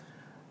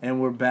And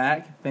we're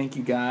back. Thank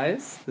you,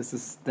 guys. This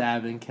is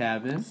Stabbin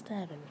Cabbin.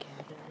 Stabbin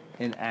Cabbin.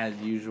 And as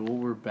usual,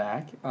 we're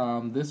back.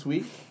 This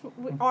week...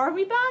 Are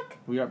we back?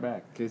 We are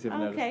back, in case you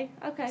haven't noticed.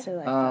 Okay. So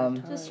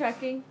like Just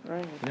checking.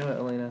 Right. You know what,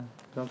 Elena?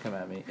 Don't come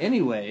at me.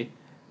 Anyway,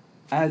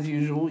 as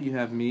usual, you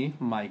have me,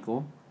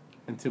 Michael.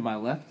 And to my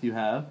left, you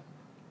have...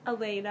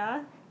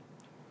 Elena.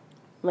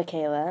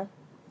 Michaela.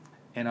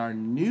 And our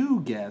new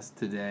guest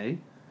today...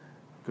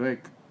 Go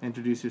ahead,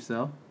 introduce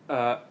yourself.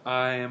 I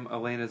am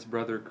Elena's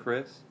brother,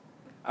 Chris.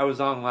 I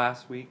was on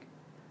last week.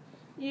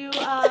 You,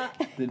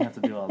 Didn't have to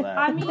do all that.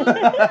 I mean,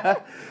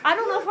 I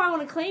don't know if I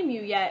want to claim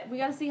you yet. We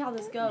gotta see how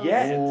this goes.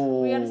 Yes.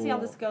 Oh. We gotta see how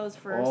this goes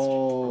first.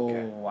 Oh,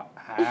 Okay.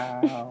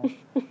 wow.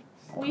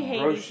 We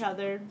hate each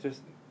other.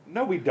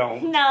 No, we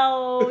don't.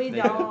 No, we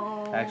They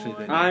don't. do. Actually,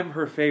 they do. I'm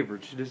her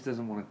favorite. She just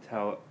doesn't want to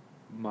tell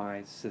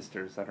my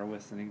sisters that are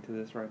listening to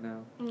this right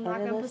now. I'm Are not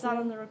they gonna put that listening?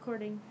 on the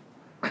recording.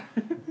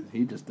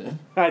 He just did.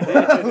 I did.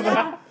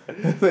 Yeah.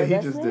 He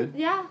just did.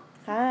 Yeah.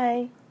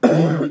 Hi.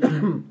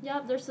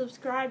 Yep, they're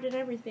subscribed and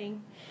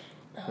everything.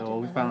 So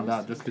we found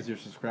out just because you're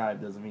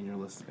subscribed doesn't mean you're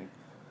listening.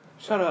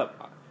 Shut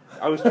up.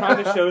 I was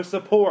trying to show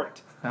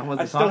support. I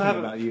wasn't still talking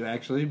haven't- about you,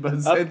 actually,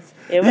 but since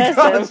It you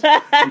was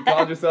you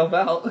called yourself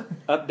out.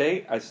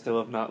 Update, I still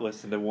have not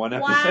listened to one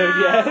episode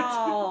yet.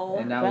 Wow.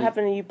 And now What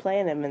happened to you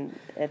playing him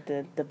at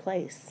the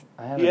place?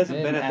 I haven't He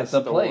hasn't been at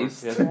the store.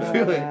 place. He hasn't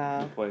been Oh, at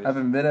wow. the place. I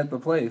haven't been at the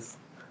place.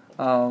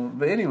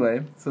 But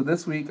anyway, so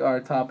this week our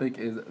topic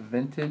is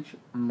vintage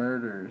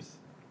murders,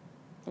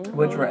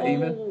 which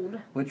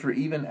we're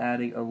even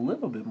adding a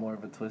little bit more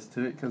of a twist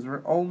to it because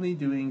we're only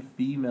doing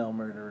female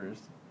murderers.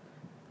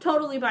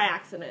 Totally by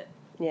accident.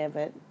 Yeah,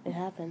 but it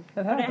happened.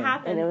 That But happened. it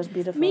happened. And it was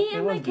beautiful. Me It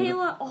and was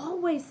Michaela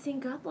always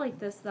sync up like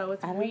this, though.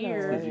 It's I don't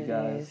weird. know Did you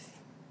what it guys- is.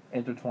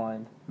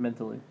 Intertwined,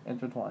 mentally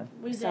intertwined.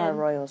 We It's our did.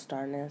 royal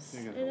starness.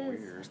 You guys It are is.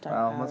 weird. Star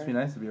Wow, power. must be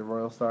nice to be a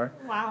royal star.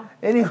 Wow.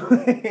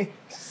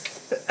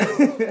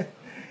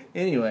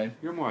 Anyway,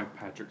 You're more like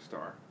Patrick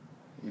Star.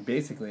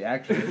 basically,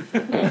 actually,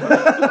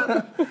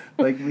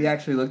 like we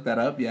actually looked that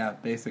up. Yeah,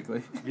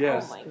 basically.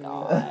 Yes. Oh my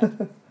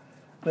god.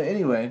 But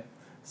anyway,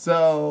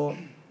 so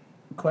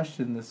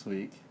question this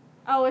week.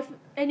 Oh,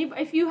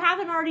 if you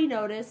haven't already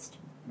noticed,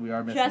 We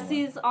are missing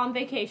Jesse's on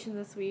vacation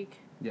this week.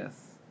 one.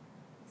 Yes,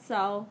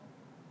 So,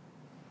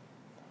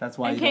 that's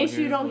why. in case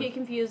you don't get get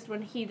confused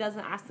when he doesn't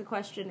ask the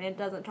question and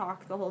doesn't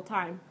talk the whole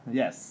time,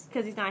 Yes.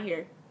 because he's not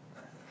here.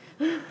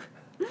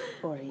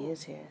 Or he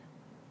is here.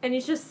 And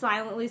he's just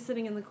silently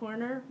sitting in the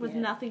corner with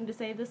Yeah. nothing to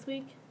say this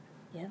week.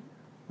 Yeah.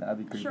 That'd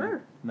be creepy.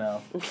 Sure.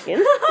 No. He's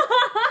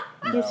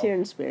No. here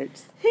in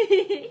spirits.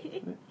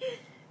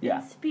 Yeah.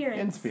 In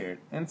spirit.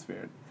 In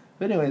spirit.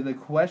 But anyway, the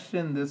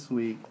question this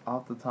week,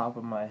 off the top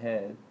of my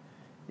head,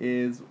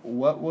 is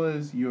what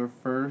was your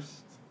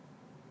first,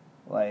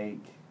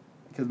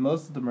 because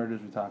most of the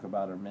murders we talk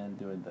about are men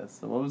doing this.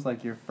 So what was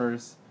your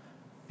first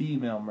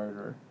female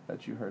murder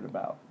that you heard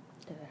about?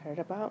 That I heard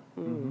about?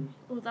 Mhm.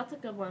 Oh, that's a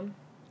good one.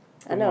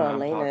 I know The one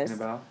I'm Elena's.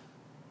 talking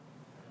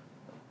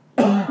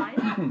about.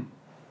 Mine?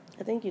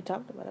 I think you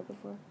talked about it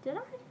before. Did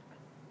I?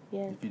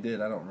 Yeah. If you did,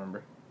 I don't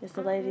remember. It's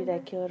the lady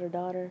that killed her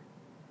daughter.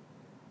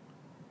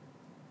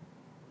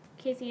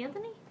 Casey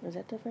Anthony? Was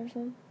that the first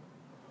one?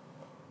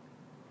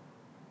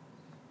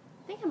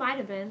 I think it might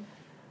have been.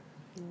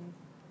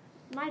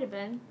 Mm. Might have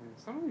been. Man,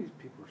 some of these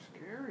people are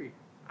scary.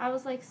 I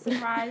was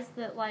surprised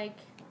that Oh,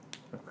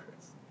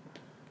 Chris.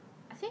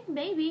 I think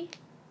maybe.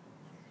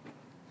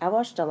 I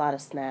watched a lot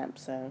of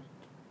Snaps, so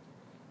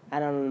I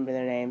don't remember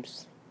their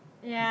names.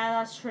 Yeah,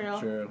 that's true.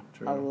 True.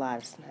 A lot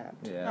of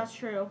Snaps. Yeah. That's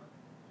true.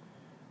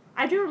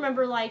 I do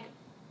remember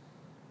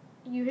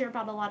you hear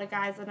about a lot of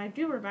guys, and I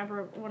do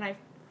remember when I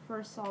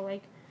first saw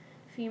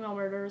female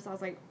murders, I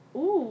was like,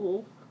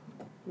 ooh,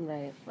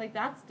 Right.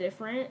 that's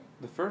different.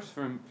 The first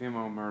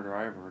female murder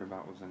I ever heard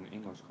about was in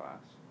English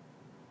class.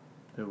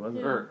 Who was it?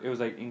 Yeah. Or it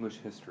was English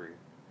history.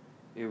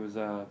 It was,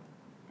 her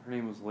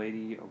name was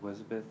Lady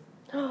Elizabeth,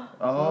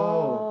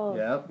 Oh,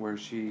 yep. where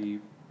she,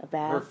 A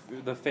bath.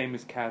 the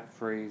famous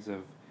catchphrase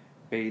of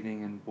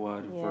bathing in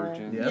blood of Yeah.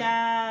 virgins, Yep.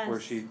 Yes. where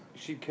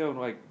she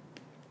killed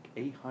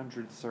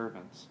 800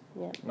 servants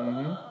Yep.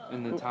 Mm-hmm.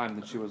 in the time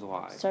that she was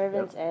alive.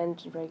 Servants and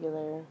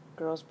regular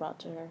girls brought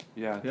to her.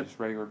 Yeah, Yep. just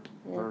regular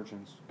Yeah.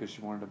 virgins because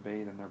she wanted to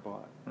bathe in their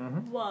blood.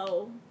 Mm-hmm.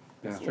 Whoa.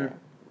 That's Yeah. true.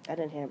 I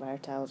didn't hear about her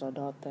till I was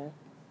adult, though.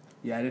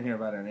 Yeah, I didn't hear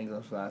about her in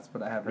English class,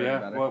 but I have heard Yeah,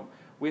 about her. well,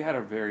 we had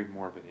a very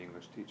morbid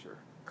English teacher.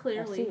 I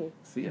Clearly. see.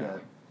 See Yeah.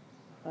 that?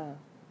 Wow.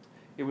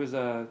 It was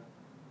a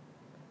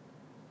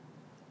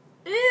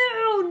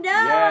Ew, no!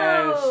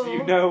 yes,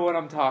 you know what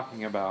I'm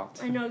talking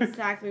about. I know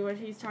exactly what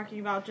he's talking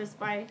about just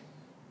by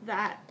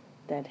that.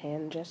 That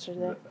hand gesture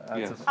there? That's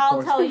Yes. a I'll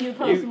post- tell you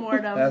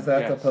post-mortem. That's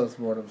Yes. a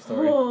post-mortem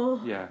story.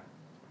 Oh. Yeah,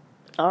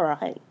 All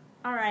right.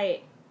 All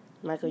right.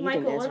 Michael, you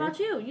Michael, didn't what answer. about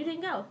you? You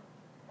didn't go.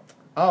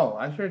 Oh,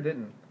 I sure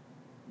didn't.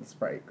 The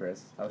Sprite,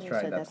 Chris. I was You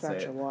trying said not that's to not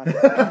say your it.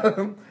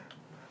 water.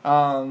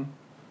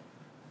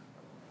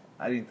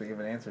 I didn't think of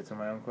an answer to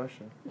my own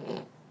question.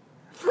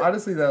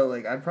 Honestly, though,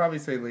 I'd probably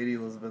say Lady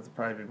Elizabeth would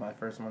probably be my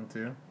first one,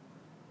 too.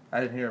 I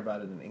didn't hear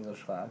about it in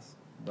English class,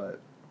 but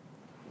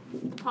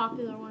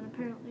Popular one,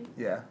 apparently.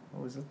 yeah.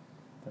 What was it?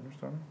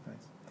 Thunderstorm?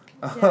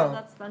 Nice. Yeah,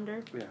 that's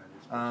thunder.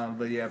 Yeah.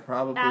 But yeah,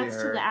 probably Adds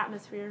her. to the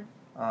atmosphere.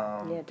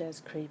 Yeah,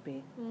 that's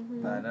creepy.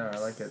 Mm-hmm. I know. I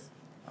like it.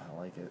 I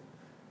like it.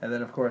 And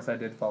then, of course, I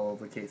did follow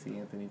the Casey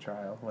Anthony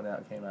trial when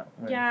that came out.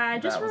 Yeah, I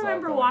just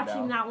remember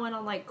watching that one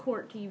on, like,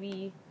 court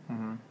TV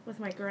with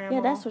my grandma.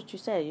 Yeah, that's what you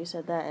said. You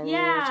said that, and you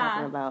were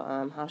talking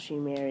about how she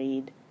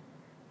married.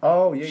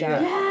 Oh,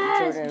 yeah,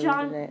 Yes,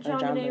 John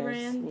Benet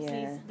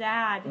Ramsey's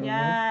dad. Mm-hmm.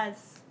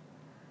 Yes.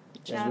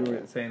 And we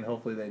were saying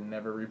hopefully they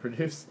never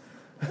reproduce.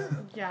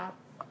 Yeah.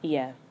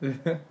 Yeah.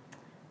 So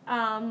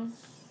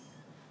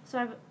I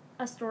have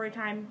a story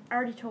time. I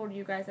already told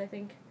you guys, I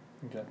think.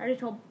 Okay.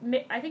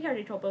 I think I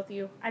already told both of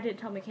you. I didn't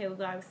tell Michaela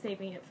that I was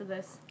saving it for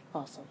this.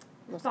 Awesome.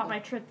 About my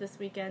trip this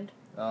weekend.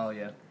 Oh,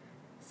 yeah.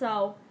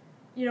 So,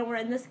 we're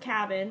in this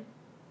cabin,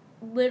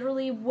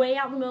 literally way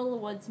out in the middle of the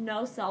woods,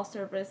 no cell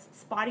service,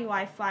 spotty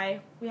Wi-Fi.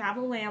 We have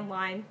a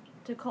landline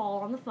to call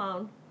on the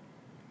phone.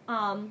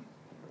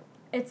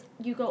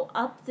 You go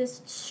up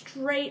this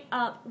straight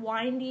up,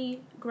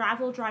 windy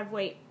gravel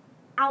driveway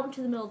out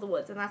into the middle of the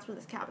woods, and that's where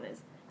this cabin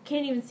is.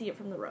 Can't even see it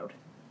from the road.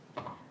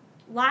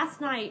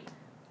 Last night,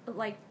 at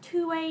like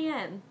 2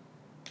 a.m.,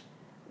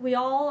 we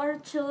all are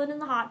chilling in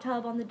the hot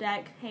tub on the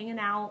deck, hanging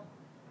out,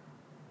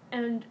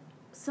 and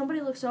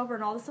somebody looks over,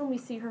 and all of a sudden we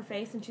see her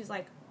face, and she's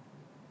like,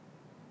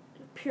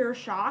 pure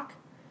shock.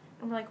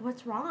 And we're like,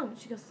 what's wrong? And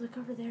she goes, look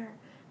over there.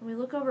 And we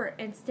look over,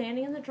 and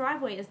standing in the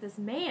driveway is this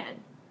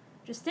man.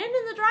 Just standing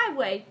in the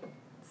driveway,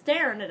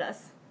 staring at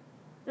us.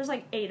 There's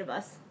like 8 of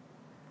us.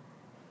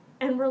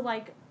 And we're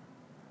like,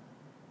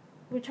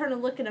 we turn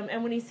and look at him,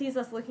 and when he sees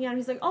us looking at him,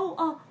 he's like,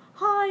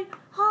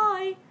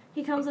 hi.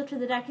 He comes up to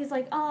the deck, he's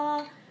like,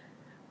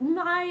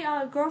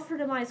 my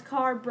girlfriend and I's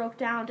car broke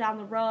down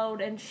the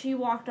road, and she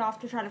walked off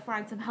to try to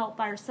find some help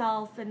by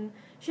herself, and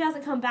she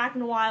hasn't come back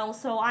in a while,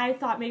 so I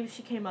thought maybe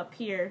she came up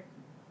here.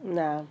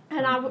 No.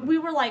 And we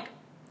were like,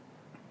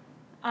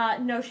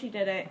 no, she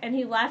didn't. And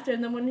he left,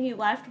 and then when he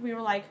left, we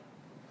were like,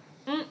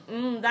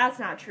 that's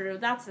not true.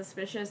 That's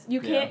suspicious.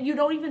 You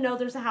don't even know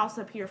there's a house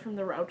up here from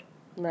the road.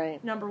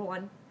 Right. Number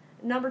 1.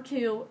 Number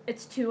 2,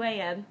 it's 2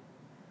 a.m.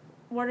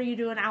 What are you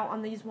doing out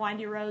on these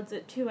windy roads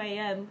at 2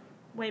 a.m.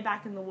 way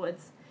back in the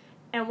woods?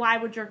 And why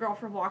would your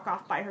girlfriend walk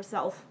off by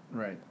herself?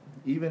 Right.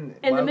 Even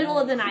in the middle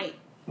of the night.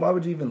 Why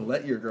would you even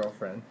let your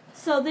girlfriend?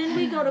 So then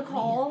we go to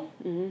call,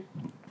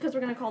 because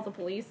we're going to call the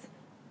police.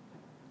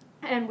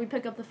 And we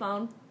pick up the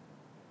phone.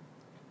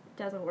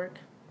 Doesn't work.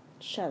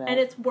 Shut up. And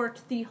it's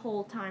worked the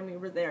whole time we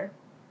were there.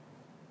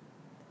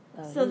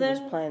 So then,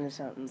 was planning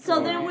something.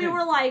 So then we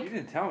were like... You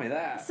didn't tell me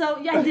that. So,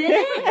 yeah, I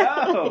didn't?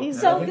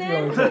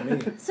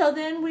 No. So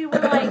then we were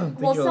like,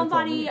 well,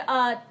 somebody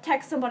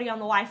text somebody on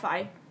the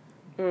Wi-Fi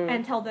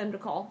and tell them to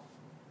call.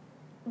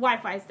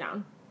 Wi-Fi's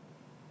down.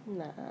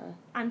 Nah.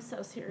 I'm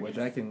so serious. Which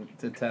I can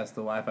attest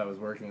the Wi-Fi was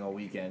working all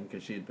weekend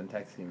because she had been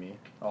texting me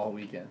all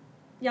weekend.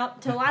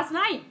 Yep, till last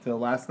night.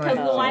 Because the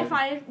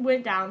Wi-Fi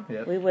went down.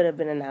 Yep. We would have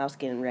been in the house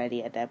getting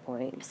ready at that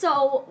point.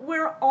 So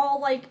we're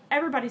all like,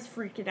 everybody's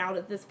freaking out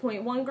at this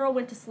point. One girl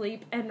went to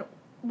sleep, and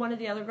one of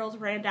the other girls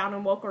ran down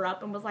and woke her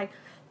up and was like,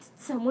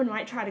 someone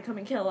might try to come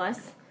and kill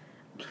us.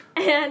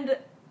 And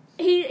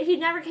he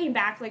never came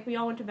back. Like, we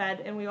all went to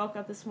bed, and we woke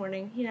up this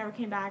morning. He never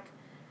came back.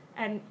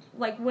 And,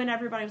 like, when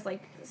everybody was,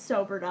 like,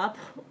 sobered up,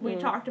 we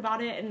talked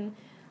about it, and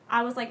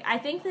I was like, I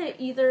think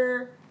that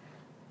either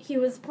he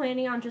was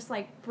planning on just,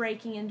 like,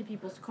 breaking into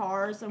people's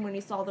cars, and when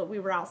he saw that we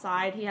were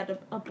outside, he had to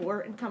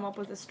abort and come up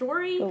with a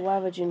story. But why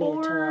would you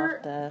need to turn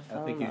off the phone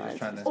I think he was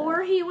trying to...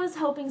 Or he was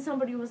hoping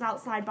somebody was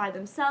outside by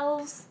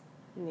themselves.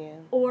 Yeah.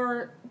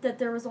 Or that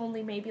there was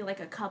only maybe,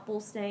 like, a couple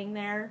staying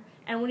there,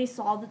 and when he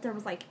saw that there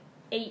was, like,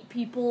 8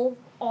 people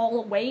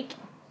all awake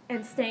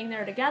and staying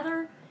there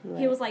together,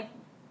 he was like,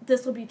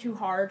 this will be too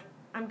hard.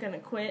 I'm gonna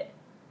quit.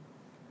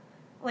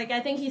 Like, I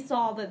think he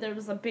saw that there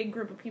was a big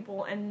group of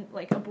people and,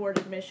 like,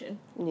 aborted mission.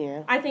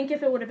 Yeah. I think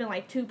if it would have been,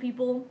 like, 2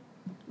 people,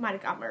 might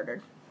have got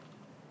murdered.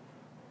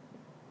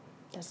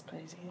 That's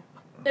crazy.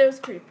 It was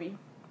creepy.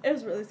 It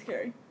was really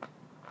scary.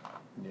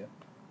 Yeah.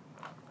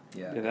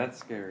 Yeah, that's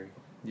scary.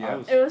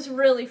 Yeah. It was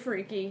really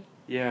freaky.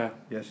 Yeah.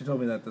 Yeah, she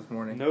told me that this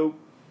morning. Nope.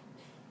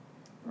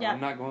 Yeah.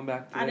 I'm not going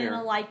back to I there.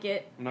 didn't like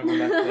it. I'm not going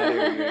back to that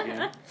area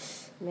again.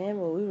 Man,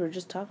 well, we were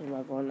just talking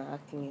about going to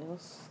Hocking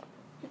Hills.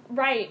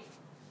 Right.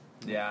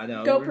 Yeah, I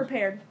know. Go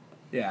prepared.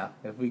 Yeah,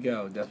 if we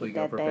go, definitely Keep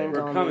go that prepared.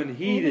 thing We're coming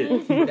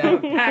heated. Keep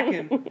that,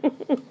 Packing.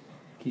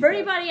 keep For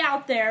anybody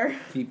out there,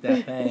 keep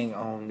that thing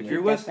on If me.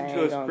 you're listening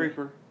to us,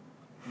 Creeper,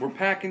 we're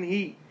packing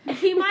heat.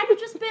 he might have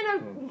just been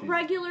a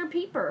regular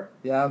peeper.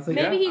 Yeah, I'm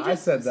thinking. Maybe he I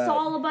just said that.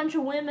 saw a bunch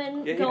of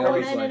women Yeah, he going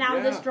probably in and like, out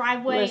of this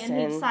driveway, and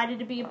he Listen. decided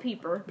to be a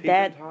peeper.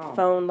 That Tom.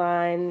 phone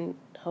line,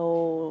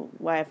 whole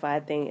Wi-Fi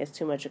thing is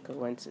too much of a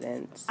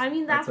coincidence. I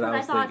mean, that's what I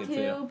was thought thinking,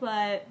 too,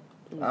 but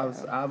I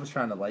was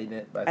trying to lighten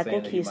it by I saying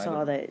think that he might saw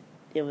have, that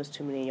it was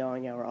too many of y'all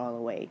and y'all were all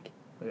awake.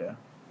 Yeah.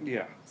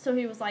 Yeah. so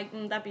he was like,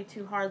 that'd be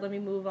too hard, let me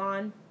move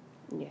on.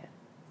 Yeah.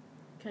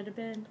 Could have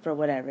been. For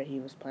whatever he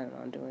was planning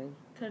on doing.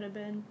 Could have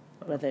been.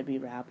 Whether it be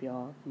rob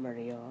y'all,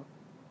 murder y'all,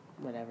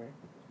 whatever.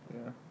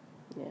 Yeah.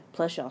 Yeah.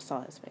 Plus, y'all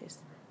saw his face.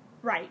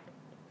 Right.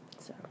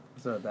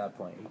 So at that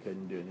point, he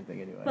couldn't do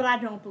anything anyway. But I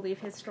don't believe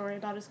his story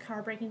about his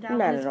car breaking down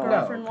Not and his at all.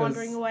 girlfriend No, 'cause-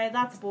 wandering away.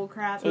 That's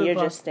bullcrap. And you're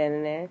just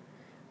standing there.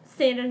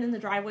 Standing in the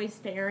driveway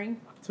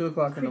staring. 2:00 in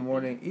the Creepy.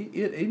 morning,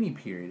 at any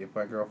period, if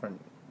my girlfriend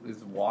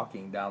is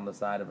walking down the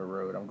side of a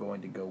road, I'm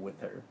going to go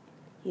with her.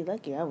 You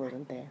lucky I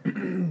wasn't there.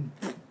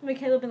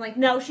 Michaela been like,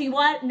 no, she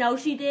what? No,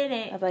 she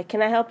didn't. I'm like,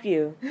 can I help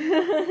you?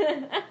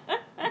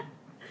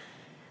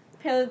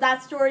 Michaela,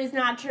 that story's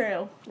not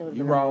true. It would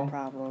You be a wrong.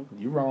 problem.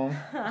 You wrong.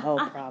 Whole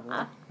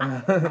problem.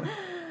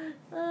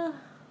 Uh,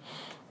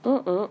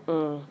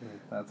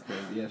 That's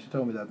crazy. Yeah, she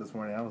told me that this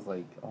morning. I was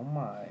like, oh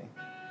my.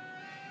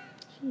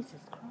 Jesus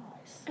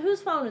Christ.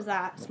 whose phone is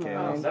that?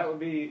 Michaela. Mine. That would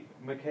be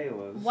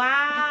Michaela's.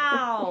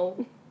 Wow.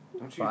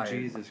 Don't you Fired.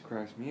 Jesus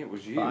Christ me, it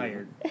was you.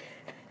 Fired.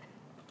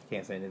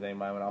 Can't say anything.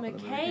 Mine went off in the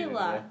movie theater today.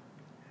 Michaela,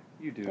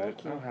 You do Thank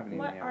it. you. I don't have anything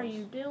what else. are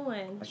you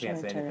doing? I can't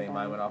say Turn it anything. on.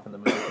 Mine went off in the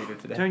movie theater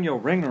today. Turn your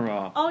ringer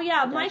off. Oh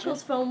yeah, Gotcha.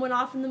 Michael's phone went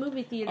off in the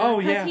movie theater Oh,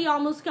 because yeah. he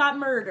almost got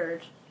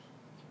murdered.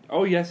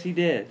 Oh, yes, he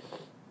did.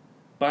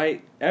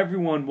 By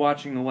everyone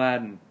watching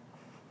Aladdin.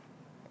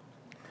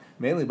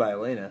 Mainly by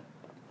Elena.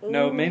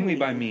 No, mainly Ooh.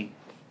 by me.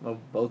 Well,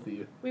 both of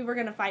you. We were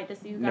gonna fight to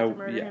see who got No, to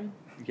murder yeah. him.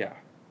 Yeah.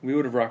 We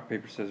would have rock,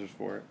 paper, scissors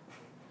for it.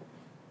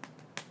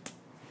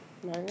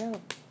 Right now.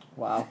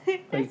 Wow.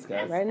 Thanks,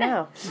 guys. Right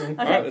now. Okay,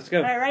 Alright, let's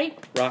go. All right.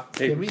 Rock,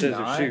 Can paper, we scissors,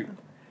 not? shoot.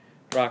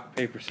 Rock,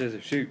 paper,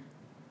 scissors, shoot.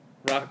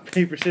 Rock,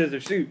 paper,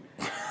 scissors, shoot.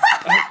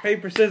 Rock,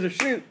 paper, scissors,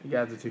 shoot. You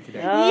guys are too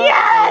connected. Oh,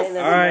 Yes!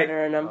 Elena's All right.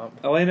 murdering them.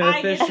 Elena I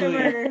get to officially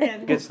murder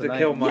him. gets to Tonight.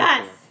 kill Michael.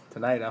 Yes.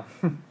 Tonight,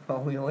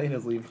 only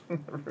Elena's leaving the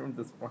room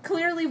this morning.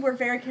 Clearly, we're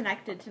very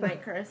connected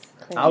tonight, Chris.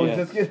 I was Yes.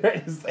 just getting ready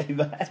to say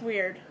that. It's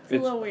weird. It's a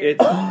little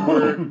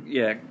weird.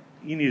 Yeah,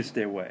 you need to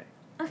stay away.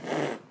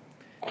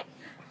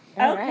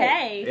 All right.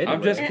 Okay. Anyway.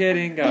 I'm just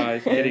kidding,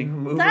 guys. Kidding.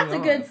 Moving That's a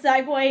on. good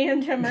segue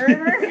into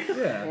murder.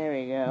 Yeah. There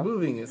we go.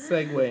 Moving is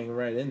segueing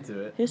right into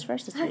it. Who's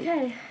first this week?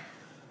 Okay.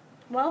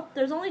 Well,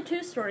 there's only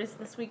 2 stories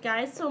this week,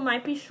 guys, so it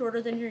might be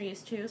shorter than you're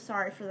used to.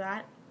 Sorry for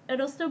that.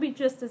 It'll still be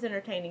just as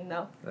entertaining,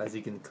 though. As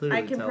you can clearly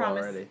I can tell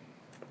promise. already.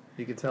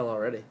 You can tell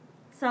already.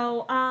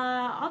 So,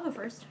 I'll go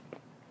first.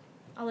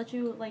 I'll let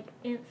you,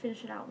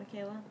 finish it out,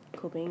 Michaela.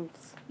 Cool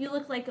beans. You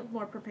look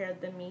more prepared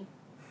than me.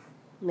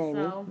 Maybe.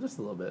 So, Just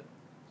a little bit.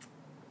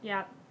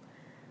 yeah.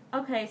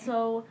 Okay,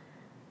 so,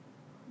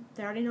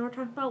 they already know we're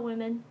talking about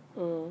women.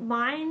 Mm.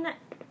 Mine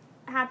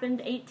happened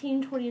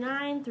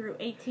 1829 through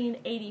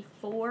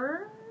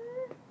 1884.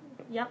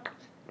 Yep.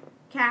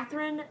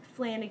 Catherine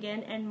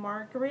Flanagan and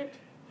Margaret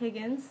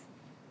Higgins,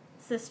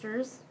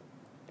 sisters.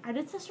 I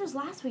did sisters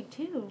last week,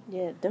 too.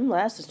 Yeah, them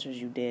last sisters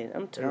you did.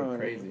 I'm They were telling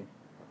crazy. you.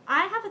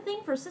 I have a thing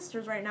for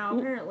sisters right now,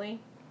 apparently.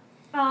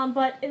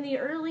 But in the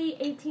early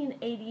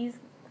 1880s,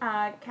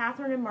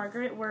 Catherine and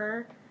Margaret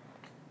were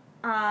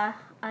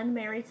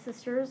unmarried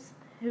sisters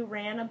who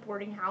ran a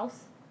boarding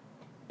house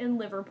in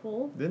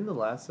Liverpool. Didn't the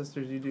last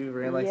sisters you do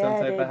ran like Yeah, some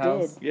type they of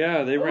house? did.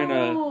 Yeah, they ran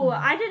a. Oh,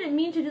 I didn't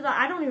mean to do that.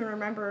 I don't even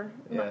remember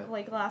Yeah.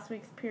 last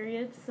week's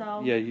period.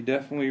 So Yeah, you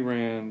definitely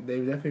ran. They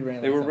definitely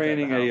ran. They like were some type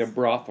running of a house.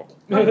 brothel.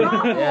 a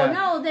brothel. Yeah.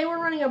 No, they were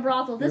running a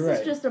brothel. This You're is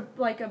right. just a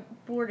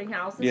boarding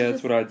house. This Yeah, is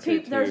that's just what I'd say,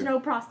 There's too. no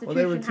prostitution. Well,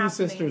 there were two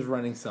happening. sisters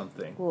running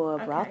something. Well, a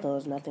Okay. brothel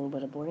is nothing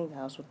but a boarding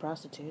house with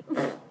prostitutes.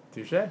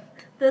 Touche.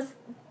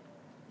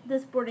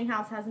 This boarding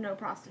house has no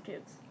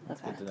prostitutes.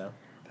 That's Okay. good to know.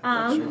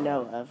 That you Um,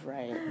 know of,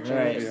 right? All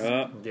right.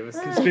 Yeah. Give us.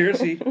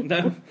 Conspiracy.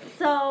 No.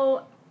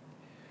 so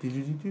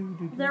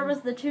there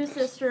was the 2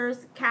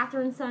 sisters,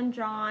 Catherine's son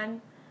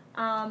John.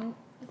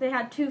 They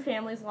had 2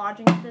 families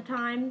lodging at the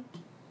time,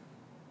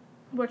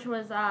 which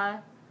was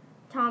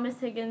Thomas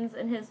Higgins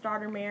and his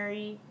daughter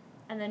Mary,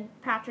 and then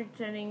Patrick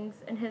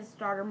Jennings and his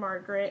daughter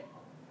Margaret.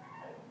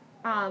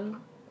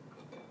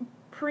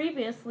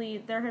 Previously,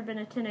 there had been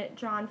a tenant,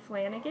 John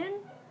Flanagan,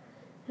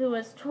 who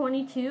was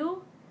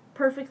 22,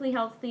 perfectly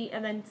healthy,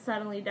 and then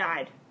suddenly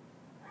died.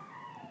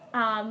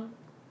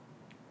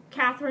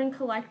 Catherine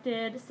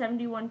collected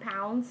 71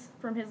 pounds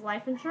from his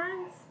life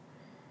insurance,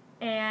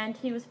 and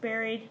he was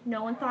buried.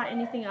 No one thought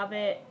anything of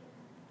it,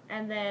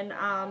 and then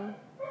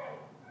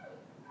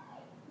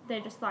they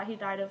just thought he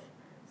died of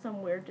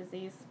some weird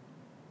disease,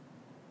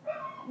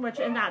 which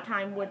in that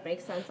time would make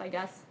sense, I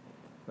guess.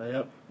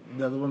 Yep.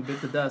 The other one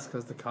bit the dust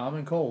because the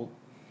common cold.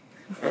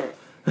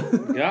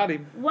 Got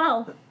him.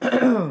 Well,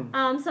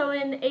 so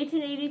in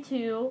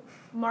 1882,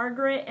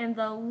 Margaret and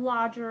the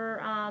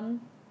lodger,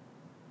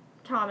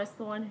 Thomas,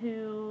 the one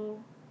who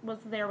was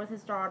there with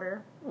his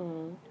daughter,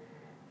 Mm.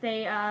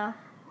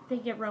 they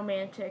get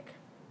romantic.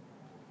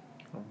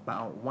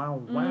 Wow! Wow!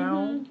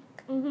 Wow!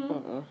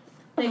 Mm-mm.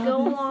 They go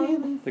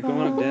along. They go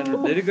on a dinner.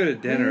 They did go to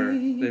dinner.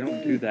 They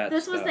don't do that.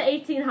 This was stuff. the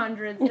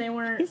 1800s. They He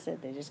weren't.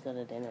 said they just go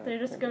to dinner. They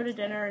just go to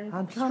dinner and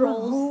I'm trying to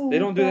strolls, hold They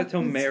don't do that back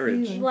till this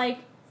marriage. feeling. like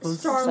It's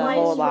starlight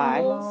a whole lie.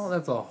 Oh, strolls.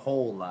 that's a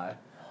whole lie.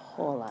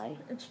 Whole lie.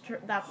 It's true.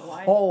 That's a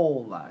lie.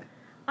 Whole lie.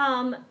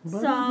 But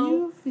So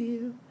you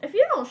feel. if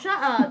you don't shut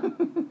up,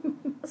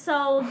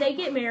 so they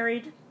get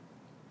married.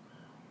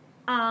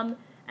 And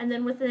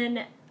then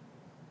within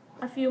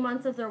a few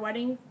months of their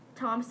wedding,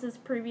 Thomas's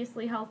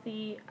previously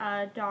healthy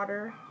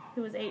daughter,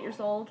 who was 8 years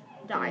old,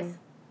 dies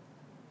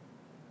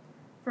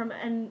from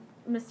a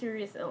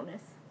mysterious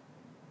illness.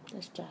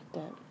 That's jacked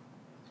up.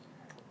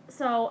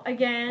 So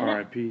again,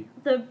 R.I.P.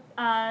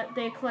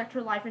 They collect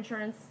her life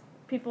insurance.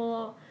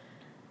 People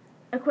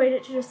equate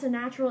it to just a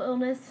natural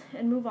illness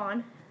and move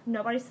on.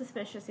 Nobody's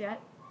suspicious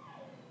yet.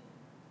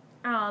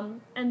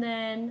 And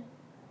then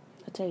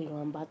I'll tell you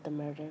one about the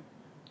murder.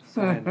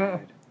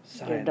 Cyanide.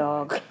 Your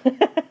dog.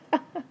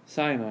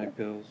 Cyanide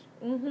pills.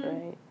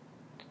 Right.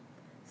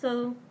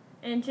 So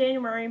in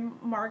January,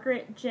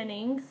 Margaret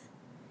Jennings,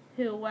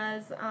 who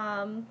was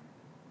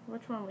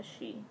which one was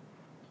she?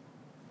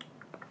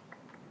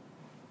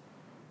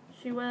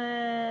 She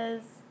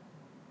was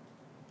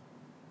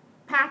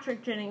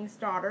Patrick Jennings'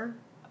 daughter,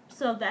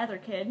 so the other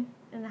kid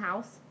in the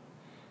house.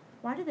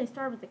 Why did they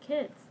start with the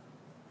kids?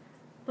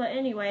 But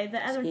anyway, the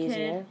other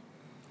kid,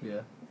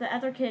 the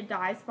other kid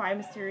dies by a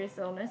mysterious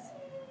illness,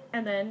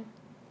 and then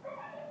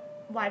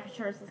life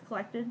insurance is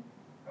collected.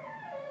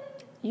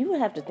 You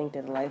would have to think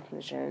that the life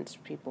insurance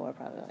people are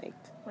probably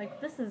like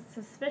this is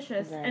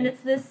suspicious, right. And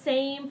it's this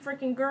same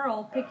freaking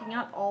girl picking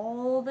up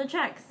all the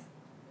checks.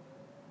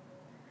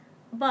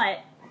 But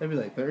Maybe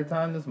like third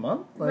time this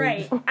month?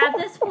 right. At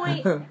this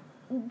point,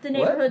 the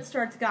neighborhood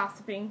starts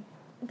gossiping.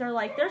 They're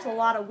like, there's a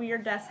lot of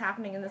weird deaths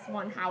happening in this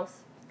one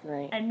house.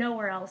 right. And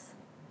nowhere else.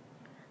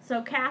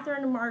 So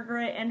Catherine and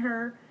Margaret and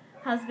her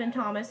husband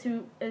Thomas,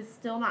 who is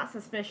still not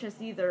suspicious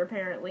either,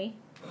 apparently,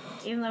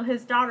 even though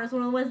his daughter's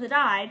one of the ones that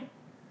died,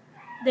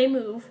 they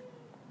move.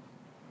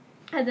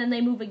 And then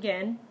they move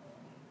again,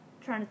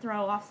 trying to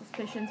throw off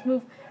suspicions.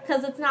 Move,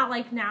 because it's not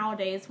like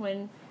nowadays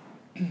when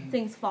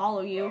things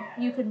follow you.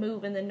 You could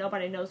move and then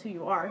nobody knows who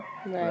you are,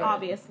 Right.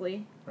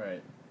 obviously.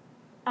 Right.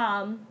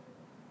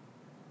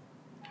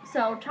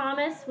 So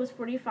Thomas was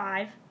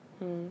 45,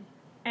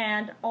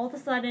 and all of a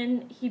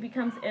sudden he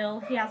becomes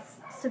ill. He has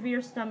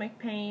severe stomach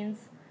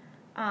pains.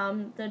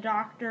 The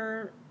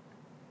doctor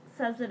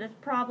says that it's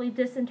probably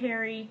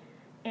dysentery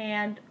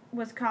and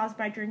was caused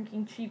by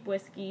drinking cheap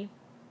whiskey.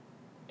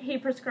 He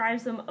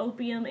prescribes them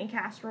opium and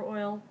castor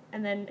oil,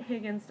 and then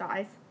Higgins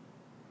dies.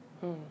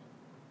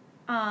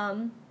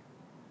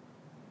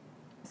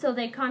 So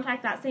they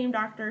contact that same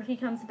doctor. He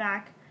comes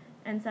back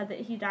and said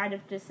that he died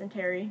of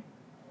dysentery.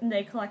 And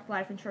they collect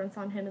life insurance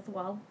on him as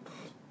well.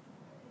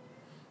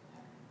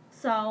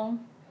 So,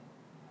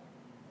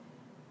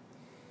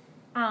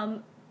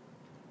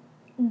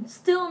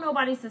 still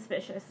nobody's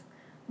suspicious.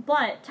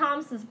 But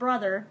Thomas's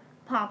brother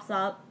pops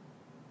up,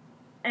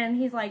 and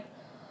he's like,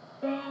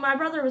 my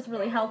brother was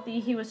really healthy.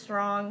 He was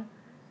strong.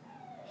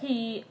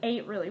 He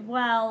ate really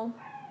well.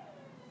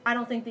 I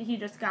don't think that he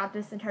just got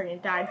dysentery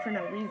and died for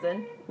no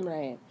reason.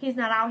 Right. He's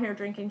not out here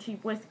drinking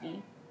cheap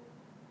whiskey.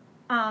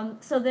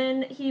 So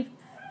then he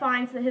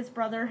finds that his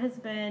brother has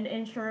been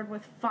insured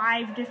with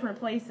 5 different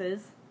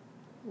places.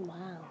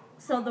 Wow.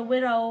 So the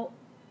widow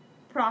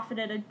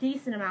profited a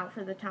decent amount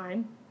for the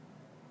time.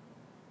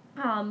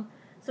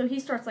 So he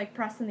starts like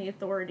pressing the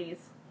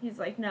authorities. He's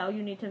like, no,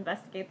 you need to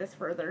investigate this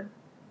further.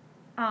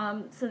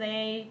 So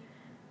they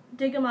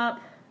dig him up,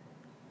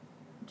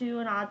 do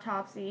an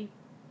autopsy.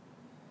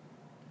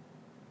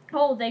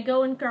 Oh, they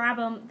go and grab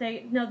him.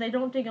 They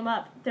don't dig him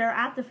up. They're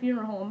at the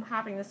funeral home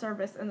having the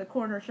service, and the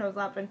coroner shows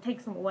up and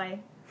takes him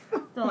away.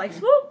 They're like,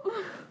 swoop!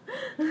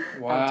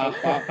 Wow.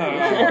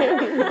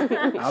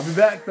 I'll be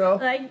back, though.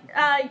 Like,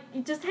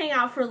 you just hang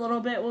out for a little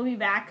bit. We'll be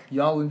back.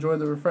 Y'all enjoy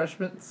the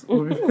refreshments.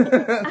 We'll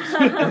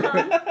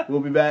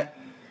be back.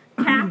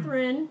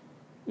 Catherine,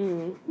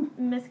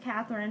 Miss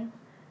Catherine,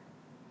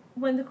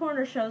 when the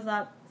coroner shows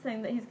up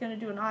saying that he's going to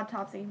do an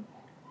autopsy,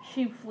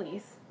 she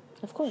flees.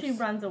 Of course. She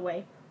runs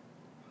away.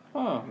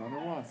 Huh, wonder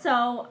why.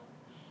 So,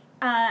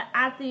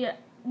 after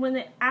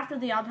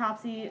the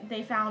autopsy,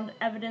 they found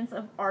evidence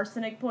of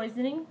arsenic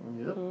poisoning.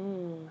 Yep.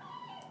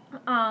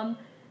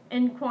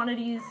 In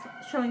quantities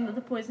showing that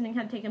the poisoning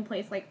had taken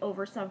place like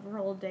over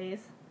several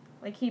days.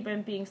 Like he'd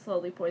been being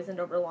slowly poisoned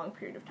over a long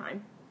period of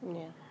time.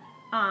 Yeah.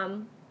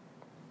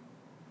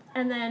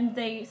 And then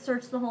they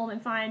search the home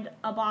and find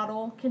a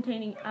bottle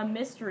containing a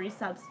mystery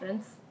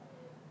substance.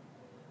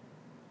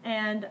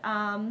 And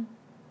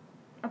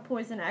a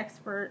poison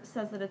expert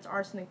says that it's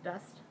arsenic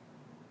dust.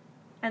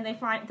 And they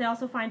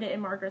also find it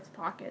in Margaret's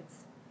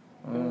pockets.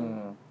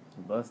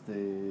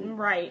 Busted.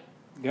 Right.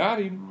 Got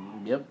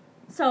him. Yep.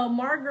 So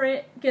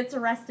Margaret gets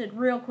arrested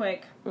real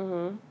quick.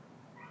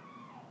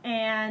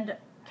 And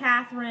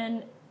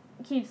Catherine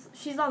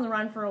she's on the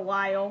run for a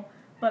while,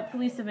 but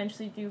police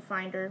eventually do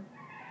find her.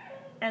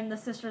 And the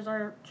sisters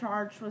are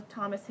charged with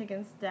Thomas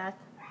Higgins' death.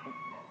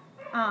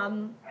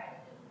 The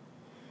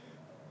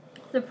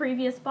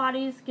previous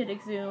bodies get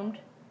exhumed,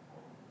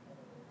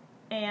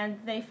 and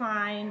they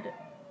find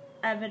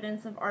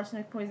evidence of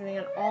arsenic poisoning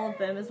in all of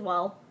them as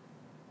well.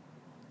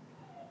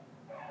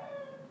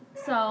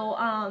 So,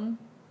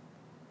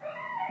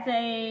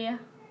 the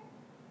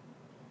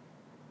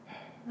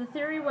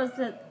theory was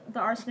that the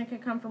arsenic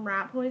had come from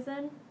rat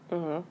poison.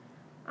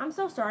 I'm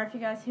so sorry if you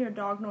guys hear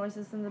dog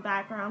noises in the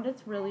background.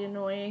 It's really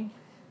annoying.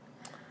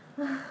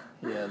 Yeah,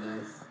 it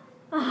is.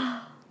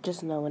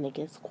 Just know when it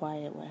gets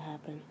quiet what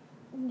happened.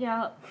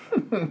 Yep.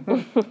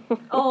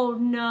 Oh,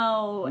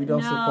 no. We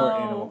don't no.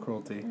 support animal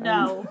cruelty.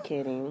 No. I'm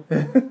kidding.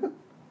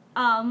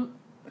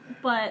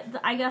 But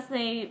I guess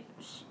they,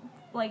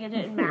 it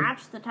didn't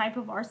match. The type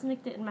of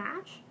arsenic didn't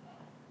match.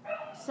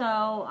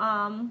 So,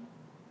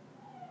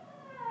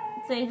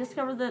 they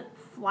discovered that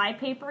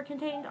flypaper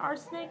contained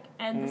arsenic,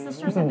 and the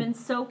sisters had been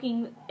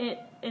soaking it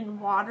in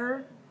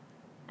water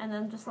and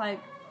then just,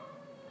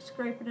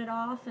 scraping it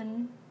off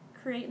and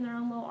creating their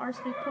own little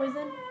arsenic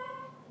poison.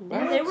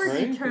 And they were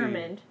crazy.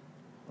 determined.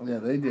 Yeah,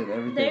 they did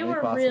everything They they were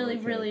possibly really,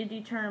 could. really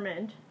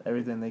determined.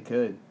 Everything they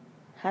could.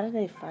 How did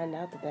they find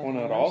out that Well, had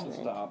not all the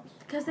arsenic? stops.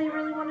 Because they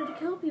really wanted to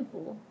kill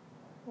people.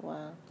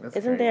 Wow. That's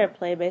Isn't crazy. there a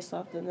play based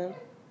off of them?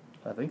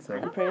 I think so. I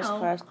I'm don't pretty know.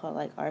 sure it's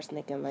called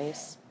Arsenic and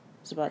Lace.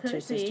 It's about Could two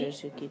be. sisters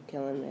who keep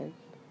killing men.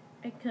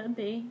 It could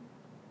be.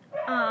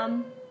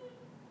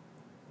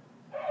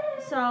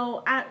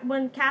 So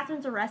when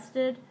Catherine's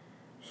arrested,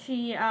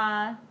 she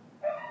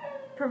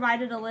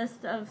provided a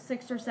list of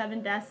 6 or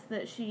 7 deaths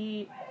that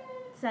she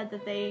said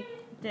that they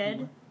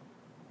did,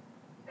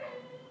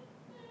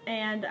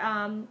 and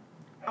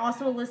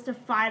also a list of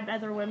 5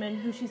 other women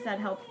who she said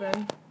helped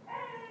them.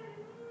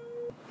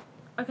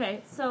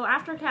 Okay, so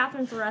after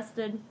Catherine's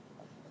arrested,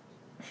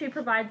 she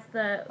provides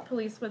the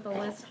police with a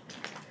list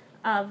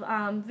of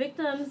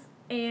victims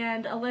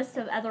and a list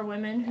of other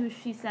women who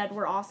she said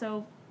were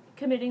also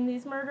committing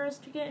these murders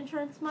to get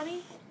insurance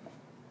money.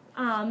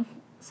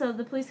 So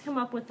the police come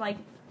up with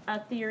a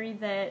theory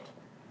that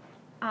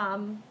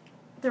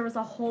there was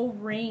a whole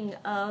ring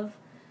of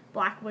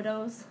Black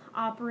Widows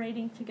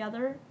operating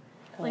together,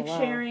 wow.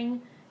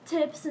 sharing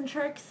tips and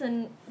tricks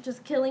and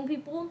just killing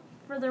people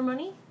for their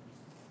money.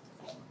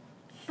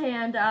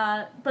 And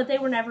but they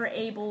were never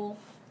able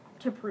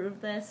to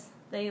prove this.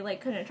 They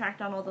couldn't track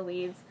down all the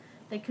leads.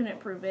 They couldn't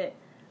prove it.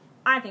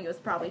 I think it was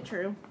probably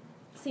true.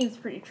 Seems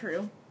pretty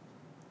true.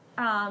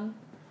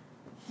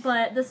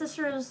 But the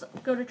sisters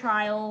go to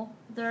trial.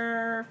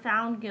 They're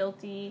found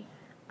guilty.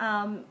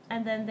 And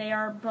then they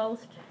are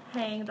both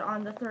hanged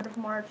on the 3rd of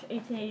March,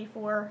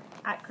 1884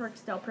 at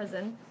Kirkstall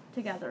Prison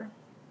together.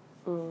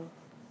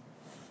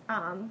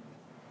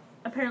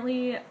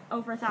 Apparently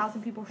over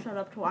 1,000 people showed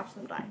up to watch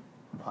them die.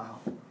 Wow.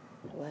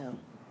 Wow.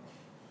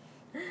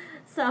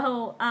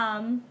 So,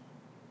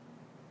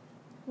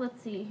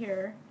 let's see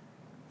here.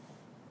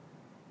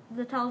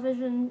 The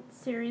television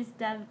series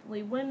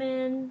Deadly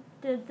Women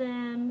did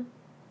them.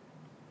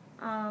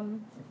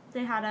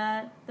 They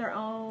had their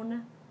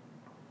own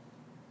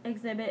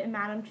exhibit in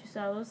Madame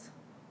Tussauds.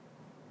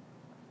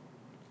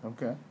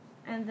 Okay.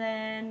 And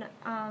then,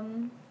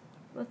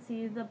 let's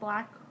see, the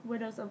Black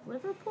Widows of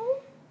Liverpool?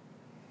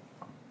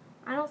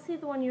 I don't see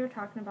the one you were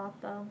talking about,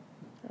 though.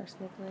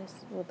 Arsenic Lace.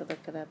 We'll look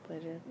it up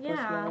later.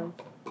 Yeah.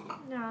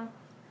 Yeah.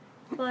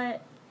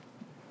 But,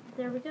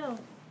 there we go.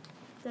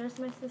 There's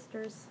my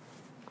sisters.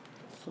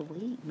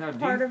 Sweet. Now,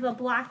 Part of a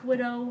Black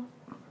Widow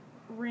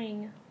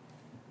ring.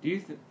 do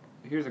you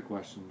here's a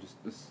question, just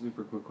a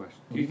super quick question.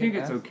 Do you You think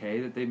can it's ask.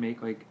 okay that they make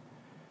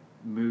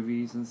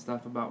movies and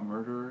stuff about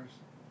murderers?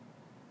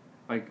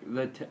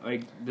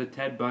 The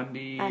Ted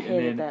Bundy I and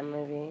hated then that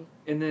movie.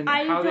 and then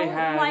I how don't they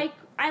had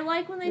I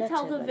like when they That's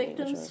tell it, the but it was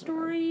victim really bad.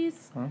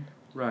 stories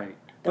right.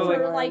 The But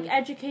for one-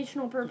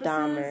 educational purposes.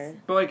 Dahmer.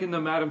 but in the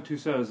Madame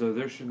Tussauds though,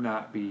 there should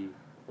not be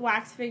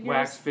Wax figures.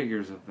 wax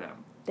figures of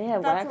them. They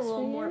have That's wax a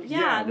little more. figures? Yeah,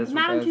 Yeah, that's what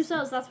Madame that's-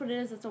 Tussauds. That's what it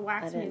is. It's a I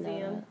wax didn't know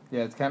museum. that.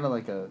 Yeah, it's kind of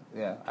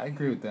I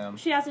agree with them.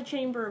 She has a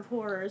chamber of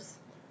horrors.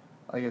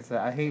 Like I said,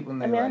 I hate when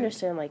they I mean, I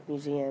understand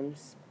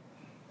museums,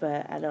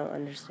 but I don't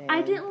understand.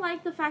 I didn't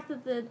like the fact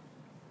that the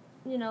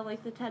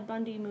Ted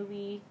Bundy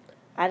movie.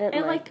 I didn't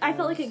And like. I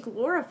felt like it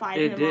glorified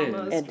It him did.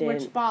 almost, It did.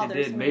 which bothers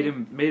It did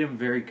me. made him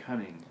very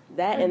cunning.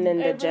 that, and then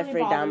the It really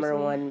Jeffrey bothers Dahmer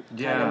me. one kind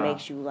Yeah. of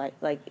makes you like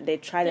they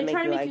try to They make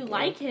try you to like make you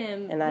like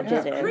him, and I which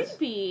is didn't.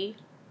 creepy.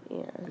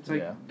 Yeah. It's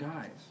like Yeah.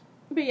 guys.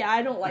 But yeah,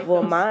 I don't like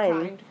Well, those mine-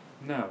 kind.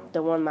 No.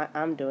 The one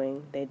I'm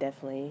doing, they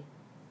definitely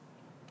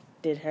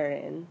did her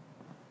in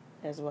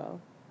as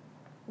well.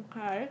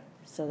 Okay.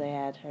 So they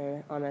had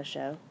her on a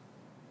show,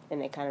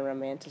 and it kind of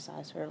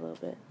romanticized her a little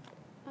bit.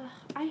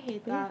 I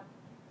hate that.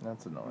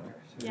 That's annoying.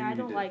 So Yeah, who I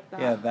don't did? like that.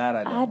 Yeah, that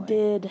I don't I like.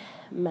 did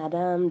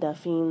Madame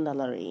Delphine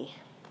LaLaurie.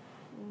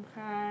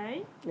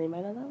 Okay.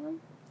 Anybody know that one?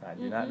 I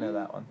do not know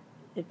that one.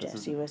 If This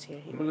is- Jesse was here,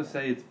 he I'm would gonna know.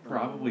 say it's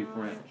probably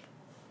French.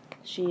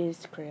 She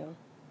is Creole.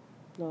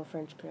 Little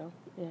French Creole.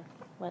 Yeah,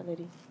 white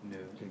lady. No.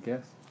 Good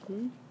guess.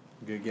 Hmm?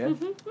 Good guess.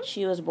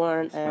 She was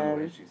born It's not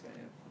the way she said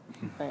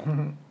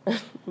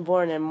it.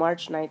 born in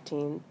March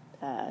 19th,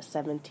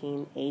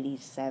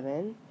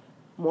 1787,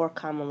 more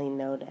commonly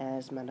known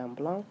as Madame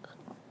Blanc,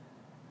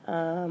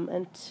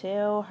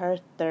 until her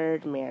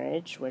 3rd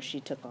marriage, where she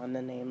took on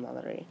the name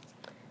LaLaurie.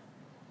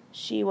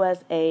 She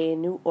was a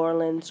New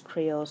Orleans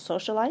Creole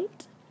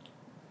socialite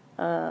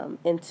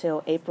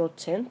until April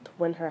 10th,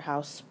 when her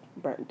house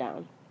burnt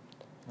down.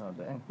 Oh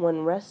dang.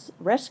 When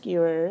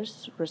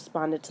rescuers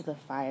responded to the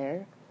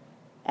fire,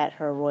 at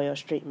her Royal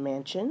Street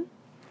mansion.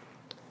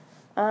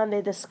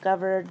 They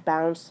discovered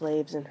bound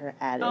slaves in her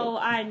attic. Oh,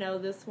 I know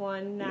this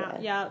one now.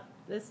 Yeah,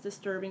 it's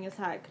disturbing as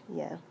heck.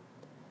 Yeah.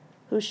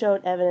 Who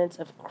showed evidence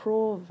of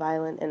cruel,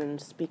 violent, and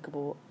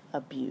unspeakable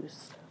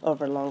abuse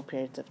over long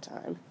periods of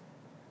time.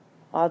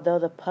 Although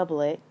the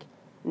public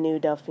knew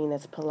Delphine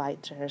as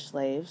polite to her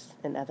slaves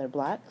and other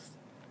blacks,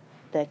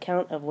 the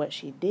account of what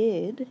she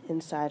did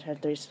inside her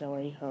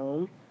 3-story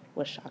home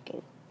was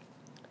shocking.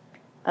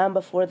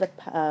 Before the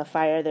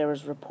fire, there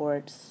was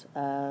reports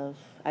of,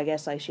 I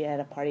guess, like, she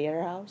had a party at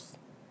her house,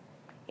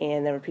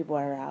 and there were people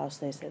at her house.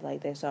 They said,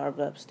 like, they saw her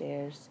go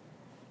upstairs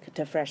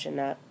to freshen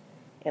up,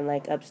 and,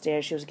 like,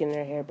 upstairs she was getting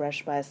her hair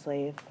brushed by a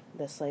slave.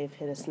 The slave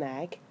hit a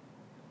snag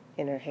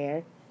in her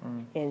hair,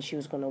 and she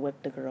was going to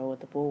whip the girl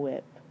with the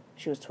bullwhip.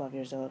 She was 12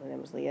 years old. Her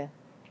name was Leah,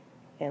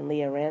 and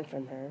Leah ran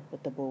from her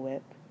with the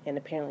bullwhip, and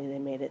apparently they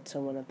made it to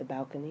one of the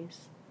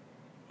balconies,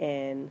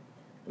 and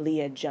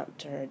Leah jumped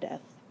to her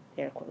death,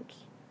 air quotes.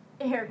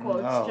 Air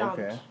quotes, jumped.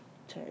 Okay.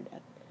 To her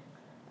death.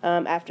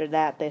 After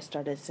that, they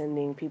started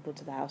sending people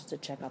to the house to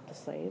check out the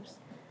slaves,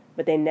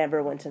 but they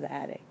never went to the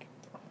attic.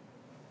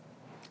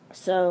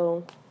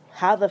 So,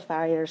 how the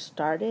fire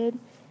started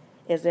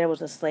is there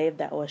was a slave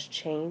that was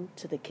chained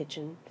to the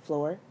kitchen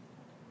floor,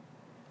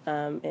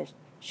 and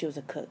she was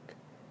a cook.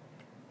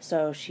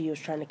 So she was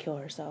trying to kill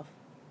herself.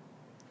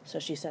 So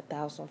she set the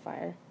house on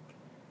fire.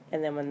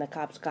 And then when the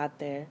cops got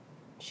there,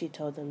 she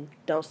told them,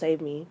 "Don't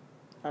save me.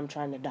 I'm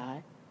trying to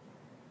die.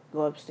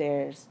 Go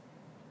upstairs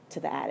to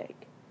the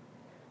attic."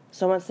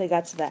 So once they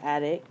got to the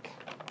attic,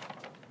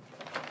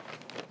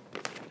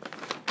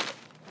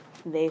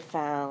 they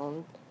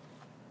found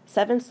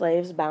 7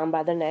 slaves bound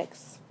by their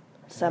necks.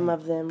 Some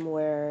of them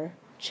were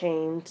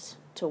chained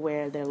to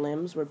where their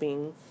limbs were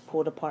being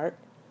pulled apart.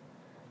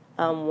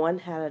 One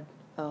had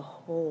a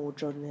hole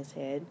drilled in his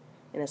head,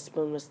 and a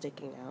spoon was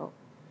sticking out.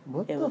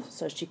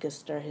 So she could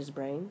stir his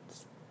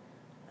brains.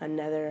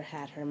 Another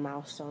had her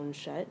mouth sewn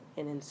shut,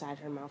 and inside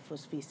her mouth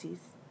was feces.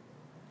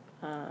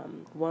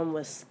 One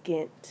was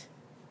skinned,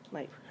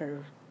 like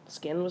her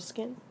skin was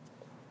skinned,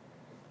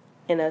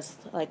 in a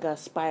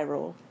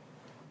spiral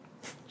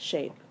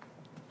shape.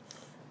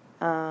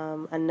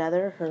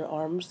 Another, her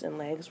arms and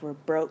legs were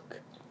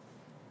broke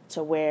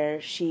to where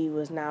she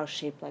was now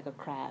shaped like a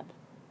crab.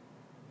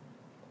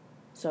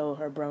 So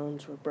her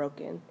bones were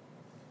broken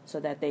so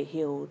that they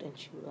healed and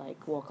she would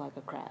like walk like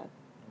a crab.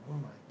 Oh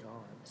my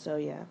God. So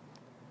yeah.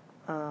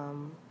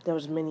 There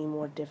was many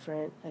more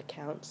different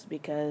accounts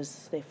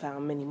because they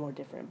found many more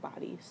different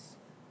bodies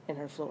in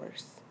her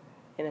floors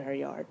and in her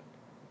yard.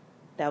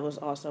 That was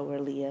also where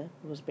Leah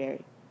was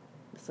buried,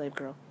 the slave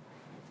girl.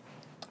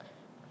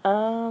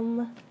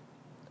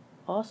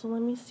 Also,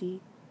 let me see.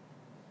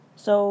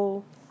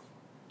 So,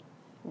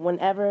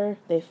 whenever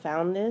they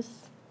found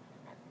this,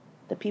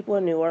 the people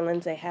in New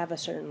Orleans, they have a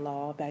certain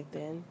law back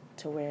then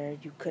to where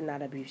you could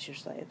not abuse your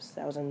slaves.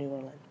 That was in New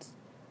Orleans.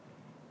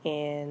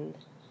 And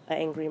an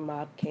angry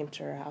mob came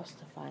to her house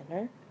to find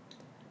her,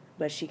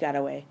 but she got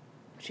away.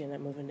 She ended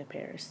up moving to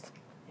Paris.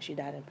 And she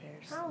died in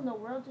Paris. How in the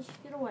world did she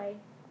get away?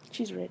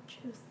 She's rich.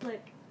 She was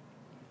slick.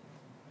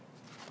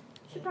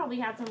 She probably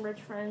had some rich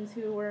friends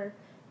who were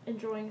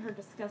enjoying her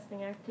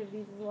disgusting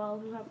activities as well,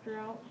 who helped her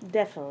out.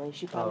 Definitely.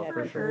 She probably had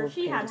for people sure. who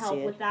She came had to help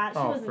see with it. that. She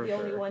Oh, wasn't for the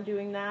only sure. one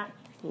doing that.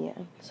 Yeah.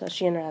 So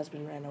she and her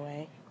husband ran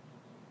away,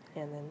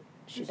 and then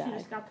she She died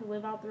just got to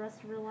live out the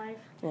rest of her life.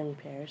 in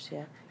Paris,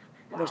 yeah.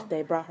 Wow. Which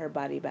they brought her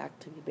body back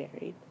to be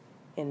buried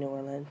in New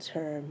Orleans.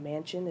 Her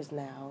mansion is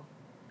now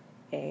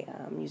a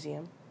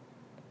museum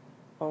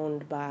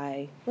owned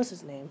by, what's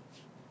his name?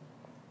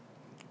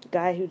 The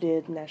guy who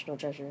did National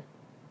Treasure.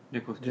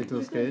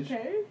 Nicolas Cage.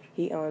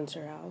 He owns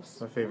her house.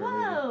 My favorite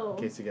Whoa. movie,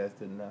 in case you guys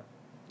didn't know.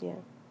 Yeah.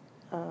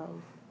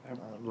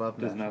 Love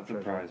Does National not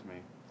surprise me.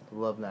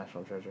 Love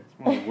National Treasure.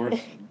 It's one of the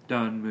worst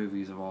done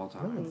movies of all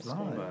time. No, it's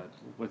not. But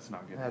let's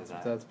not get into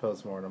that. That's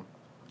postmortem.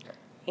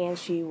 And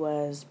she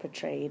was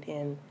portrayed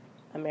in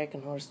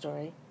American Horror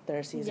Story,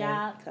 3rd season,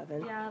 Yeah.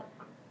 Coven.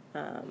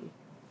 Yeah.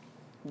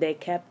 They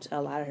kept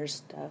a lot of her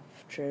stuff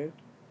true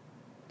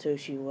to who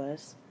she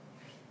was,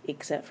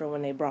 except for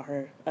when they brought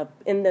her up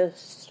in the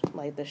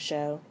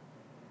show.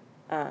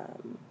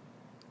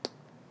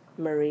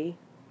 Marie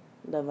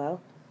Laveau,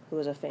 who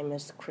was a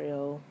famous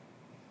Creole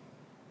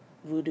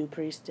voodoo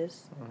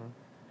priestess,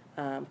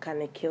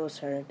 kind of kills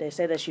her. They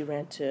say that she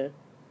ran to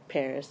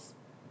Paris,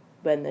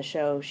 but in the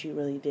show she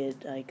really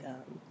did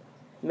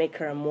make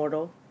her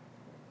immortal,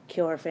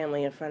 kill her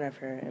family in front of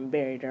her, and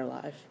buried her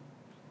alive.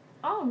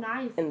 Oh,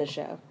 nice. In the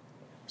show.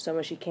 So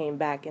when she came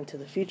back into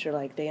the future,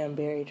 they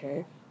unburied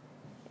her,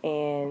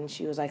 and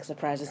she was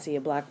surprised to see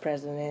a black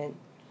president,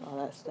 all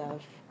that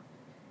stuff,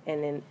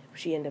 and then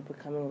she ended up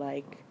becoming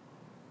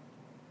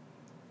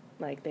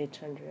they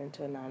turned her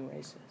into a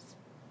non-racist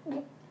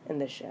in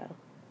the show.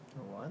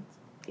 What?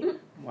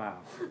 Wow.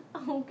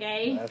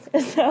 Okay.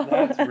 That's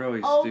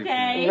really stupid.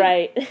 Okay.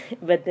 Right,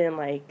 but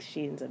then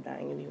she ends up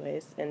dying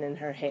anyways, and then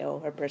her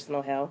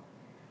personal hell,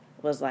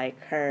 was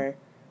her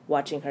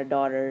watching her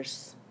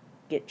daughters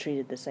get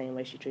treated the same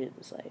way she treated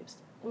the slaves.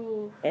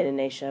 Ooh. And then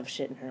they shoved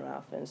shit in her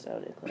mouth and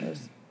sewed it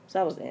closed. So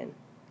I was in.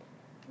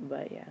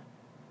 But yeah.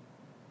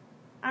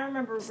 I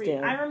remember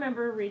Still. I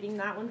remember reading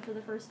that one for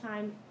the first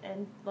time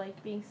and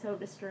like being so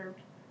disturbed.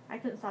 I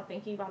couldn't stop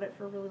thinking about it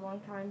for a really long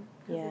time.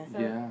 'Cause Yeah. it's so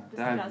Yeah, I've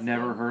disgusting.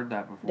 never heard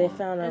that before. They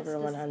found It's over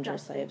 100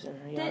 disgusting. slaves in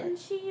her yard.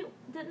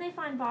 Didn't they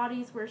find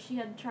bodies where she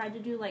had tried to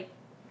do like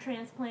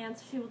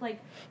transplants? She would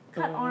like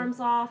cut Mhm. arms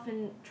off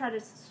and try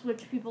to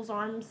switch people's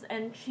arms,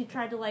 and she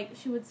tried to like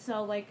she would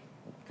sew like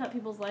cut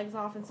people's legs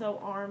off and sew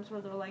arms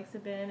where their legs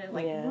had been, and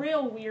like Yeah.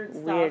 real weird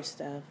stuff. Weird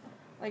stuff.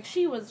 Like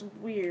she was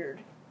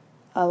weird.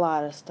 A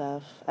lot of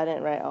stuff. I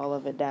didn't write all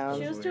of it down.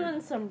 She was weird.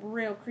 doing some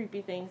real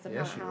creepy things in Yeah,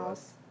 her she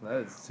house. was.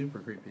 That is super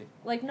creepy.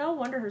 Like no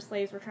wonder her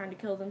slaves were trying to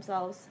kill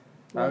themselves.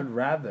 I would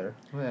rather.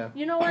 Yeah.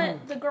 You know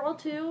what? The girl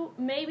too.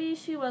 Maybe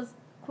she was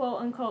quote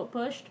unquote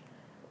pushed,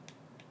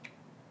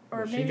 or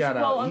Well, she maybe she got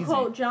out quote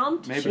unquote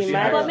jumped. Maybe She she might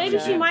had have But maybe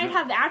jumped. she might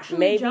have actually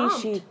Maybe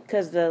jumped.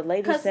 because the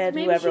lady Because said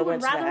maybe whoever she would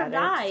went to the rather have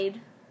attic.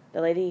 died.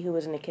 The lady who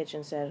was in the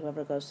kitchen said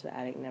whoever goes to the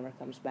attic never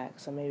comes back.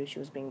 So maybe she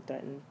was being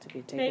threatened to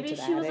be taken Maybe to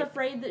the she was attic.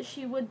 afraid that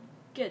she would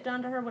get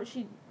done to her what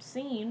she'd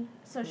seen.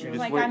 So she You was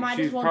just like, I might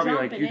She's as well probably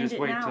jump like, and you end just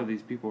it wait now. till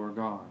these people are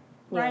gone.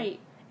 Yeah. Right.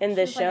 In the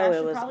She was like, show, I it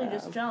should was probably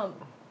just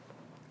jump.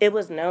 it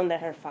was known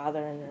that her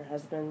father and her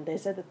husband. They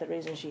said that the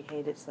reason she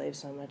hated slaves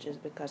so much is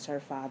because her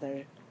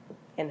father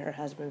and her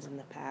husbands in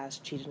the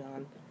past cheated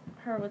on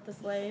Her with the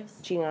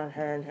slaves.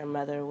 her and her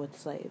mother with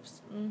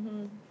slaves.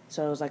 Mm-hmm.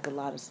 So it was like a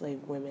lot of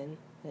slave women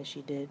that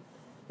she did,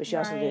 but she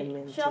also did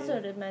men She too. also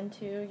did men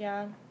too.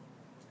 Yeah.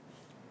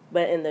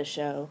 But in the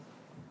show,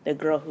 the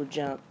girl who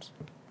jumped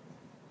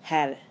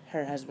had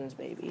her husband's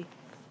baby.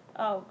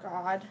 Oh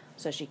God.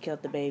 So she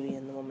killed the baby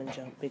and the woman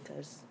jumped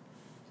because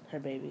her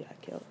baby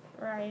got killed.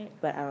 Right.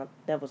 But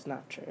that was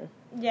not true.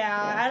 Yeah,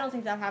 Yeah. I don't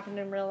think that happened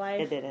in real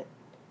life. It didn't.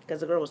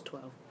 Because the girl was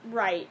 12.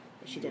 Right.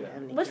 She didn't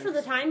have any Which kids. for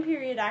the time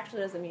period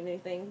actually doesn't mean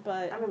anything,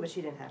 but I remember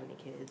she didn't have any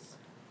kids.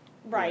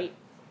 right.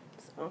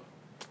 So,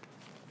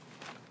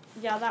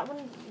 Yeah, that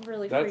one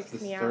really That's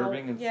freaks me out.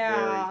 disturbing and yeah,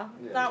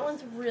 scary. Yeah, that it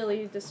one's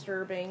really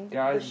disturbing.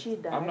 Guys, she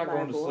died I'm not by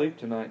going a to boar. sleep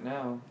tonight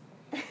now.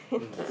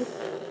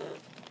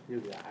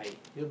 You'll be alright.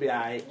 You'll be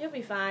alright. You'll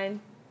be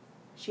fine.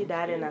 she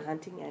died in a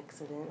hunting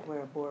accident where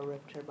a boar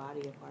ripped her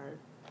body apart.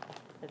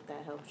 If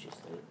that helps you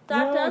sleep.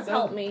 That No, does that-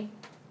 help me.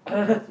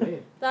 That's me.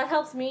 That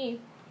helps me.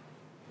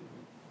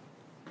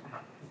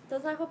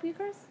 Does that help you,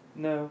 Chris?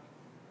 No.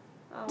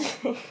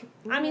 Oh.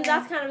 I mean,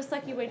 that's kind of a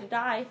sucky way to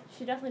die.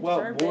 She definitely Well,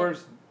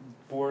 deserved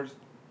boars,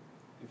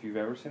 if you've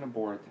ever seen a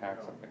boar attack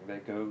something, they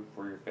go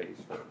for your face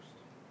first.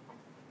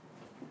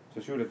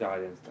 So she would have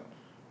died instantly.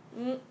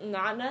 it.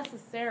 Not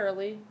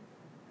necessarily.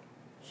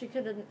 She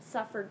could have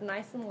suffered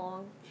nice and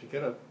long. She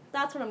could have.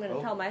 That's what I'm going to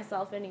Oh. tell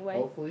myself anyway.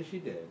 Hopefully she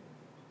did.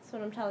 That's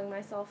what I'm telling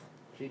myself.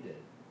 She did.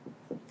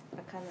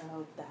 I kind of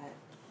hope that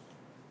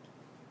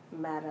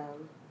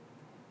Madame,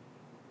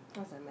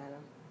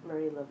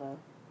 Marie Laveau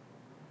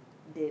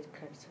did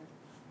curse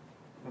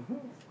her. Mm-hmm.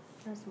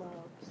 That's my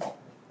hopes.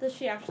 That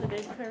she actually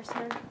did curse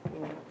her.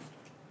 Yeah.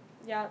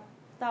 Yeah,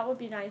 that would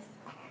be nice.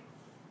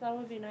 That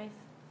would be nice.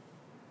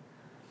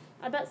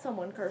 I bet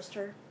someone cursed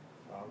her.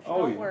 Oh,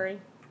 Don't yeah. worry.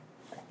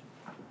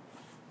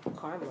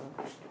 Karma.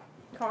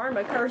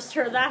 Karma cursed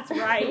her, that's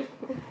right.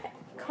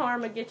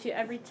 Karma gets you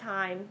every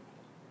time.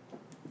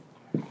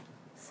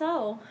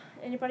 So,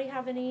 anybody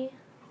have any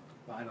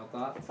Final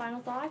thoughts? final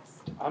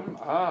thoughts?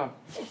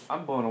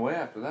 I'm blown away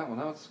after that one.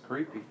 That was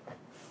creepy.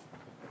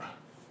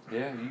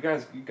 Yeah, you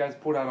guys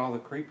pulled out all the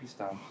creepy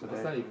stuff today.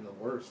 That's not even the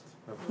worst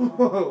of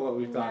what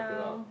we've talked No.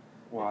 about.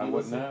 Well, I If you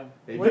wouldn't listen- know.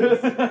 If you What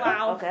is- listen-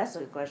 Wow. Okay, that's a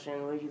good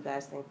question. What do you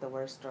guys think the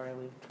worst story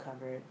we've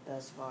covered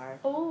thus far?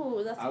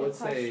 Oh, that's a I good would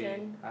say,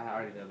 question. I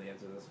already know the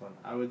answer to this one.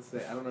 I would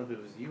say, I don't know if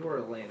it was you or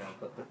Elena,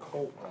 but the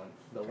cult one.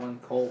 The one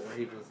cult where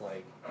he was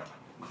like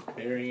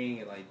burying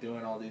and like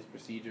doing all these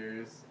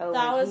procedures. Oh,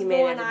 That like was he the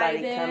made one I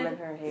everybody come did. in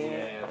her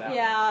hair. Yeah, that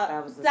Yeah,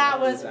 That was the that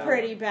second was one.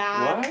 pretty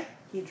bad. What?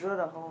 He drilled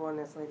a hole in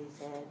this lady's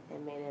head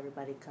and made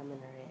everybody come in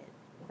her head,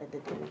 like the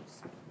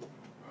dudes.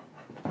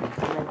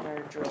 Come in her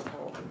drill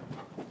hole.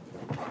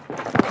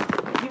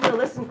 If you would have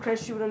listened,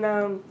 Chris, you would have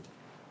known.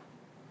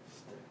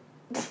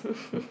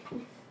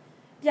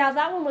 Yeah,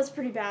 that one was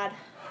pretty bad.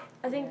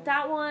 I think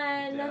that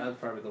one. Yeah, that's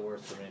probably the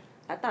worst for me.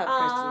 I thought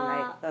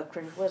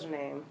what's her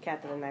name?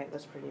 Catherine Knight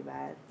was pretty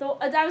bad.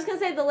 I was gonna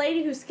say the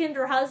lady who skinned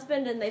her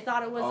husband and they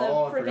thought it was I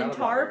a forgot friggin' about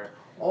tarp. her.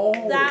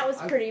 Oh, That was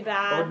I- pretty Oh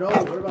bad. no!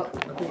 What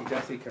about? I think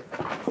Jesse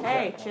covered.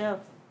 Hey, chill.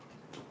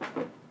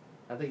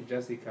 I think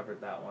Jesse covered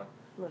that one.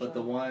 Which But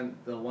the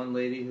one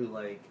lady who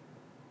like.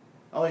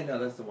 Oh wait, no,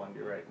 that's the one.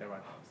 You're right. Never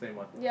mind. Same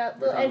one. Yeah,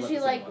 We're talking and about she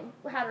the same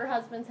like had her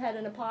husband's head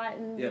in a pot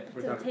and Yep,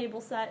 we're the talking-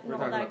 table set and we're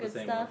all talking that about the good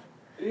same stuff.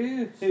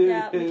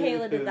 Yeah,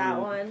 Michaela did that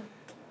one.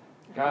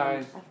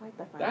 Guys, I feel like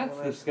that that's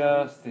might be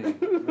disgusting.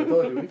 I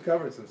told you we've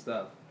covered some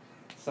stuff.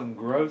 Some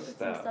gross Some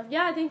stuff. stuff.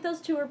 Yeah, I think those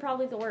two are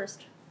probably the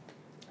worst.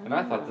 And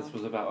I thought this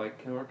was about like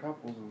killer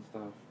couples and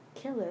stuff.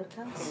 Killer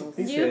couples.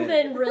 He You've said-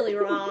 been really He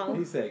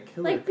wrong. said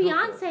killer Like couple.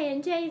 Beyonce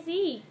and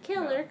Jay-Z,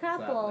 killer No, it's not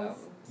couples.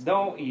 that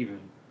Don't even.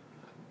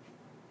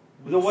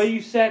 The way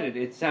you said it,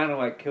 it sounded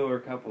like killer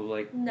couples.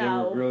 Like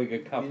No. they were really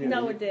good couples.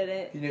 No, it didn't.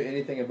 If you knew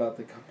anything about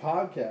the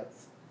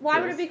podcast, Why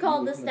would it be yes,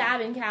 called you the would know.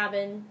 Stabbin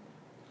Cabbin?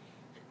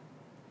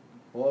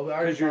 Well, we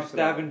already Because you're talked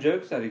about stabbing it.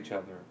 jokes at each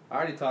other. I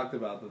already talked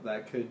about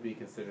that could be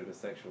considered a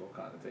sexual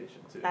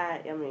connotation too.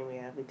 I mean,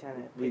 yeah, we kind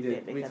of We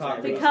did. We because talked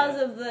of about Because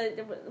that.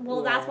 of the...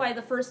 Well, that's why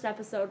the first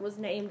episode was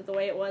named the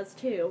way it was,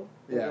 too.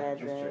 the Yeah, red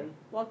that's true. room.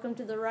 Welcome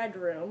to the Red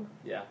Room.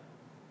 Yeah,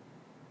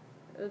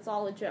 It's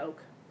all a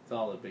joke. it's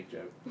all a big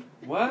joke.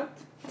 What?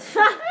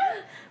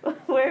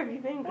 Where have you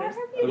been, Chris?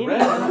 Where have you You been?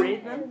 didn't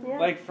read them? Yeah.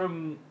 Like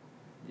from...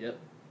 Yep.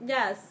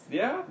 Yes.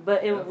 Yeah?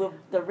 But Yeah.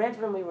 the red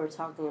room we were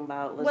talking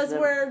about Was the,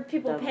 where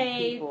people the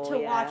paid people, to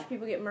yeah. watch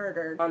people get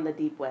murdered on the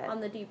deep web.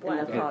 on the deep and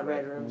web. they're called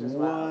red rooms as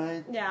well.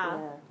 Yeah. Yeah.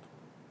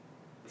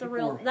 It's a People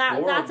real... are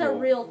That's a horrible.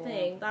 real Yeah.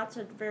 thing. That's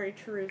a very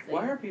true thing.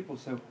 Why are people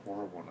so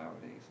horrible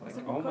nowadays? Like, That's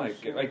a good oh my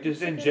question. god. Like, just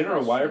That's a in good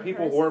general, why are question,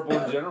 people Chris. horrible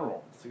in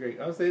general? It's a great.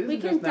 I would say this We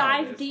is can just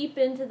dive nowadays. deep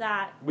into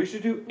that. We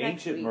should do Next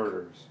ancient week.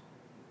 murders.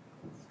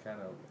 It's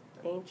kind of.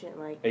 Ancient,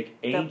 like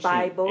Ancient,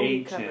 Bible, we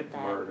ancient covered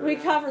that. murders. We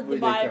covered the We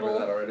did cover Bible.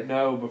 that already.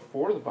 No,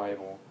 before the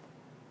Bible.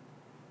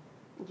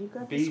 you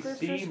got the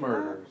scriptures BC for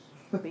murders.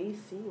 that?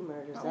 BC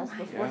murders. Oh That's my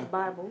before God. the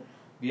Bible.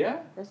 Yeah?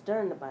 That's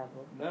during the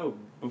Bible. No,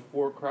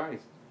 before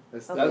Christ.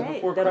 That's Okay, That was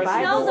before the Christ.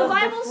 Bible No, the was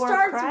Bible before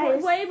starts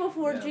Christ. way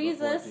before yeah,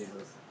 Jesus. Before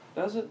Jesus.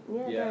 Does it? Yeah,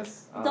 it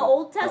Yes. The Old The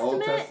Old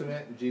Testament?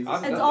 Testament. Jesus.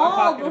 I'm- It's I'm all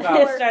talking does.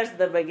 before. It starts at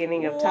the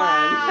beginning of time.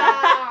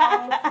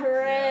 Wow,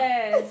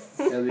 Chris.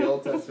 Yeah, the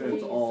Old Testament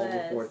is all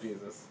Jesus. before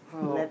Jesus.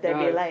 Oh, Let there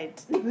be God.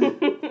 light.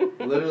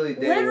 Literally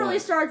day Literally one.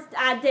 starts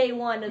at day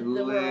one of the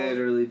world.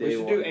 Literally day We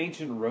should one. do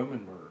ancient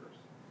Roman murders.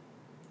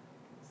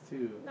 It's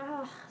too.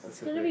 Oh, it's That's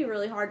going to the be thing.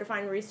 really hard to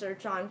find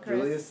research on, Chris.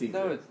 Julius Caesar.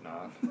 No, it's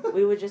not.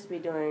 We would just be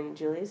doing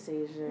Julius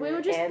Caesar. We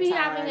would just and be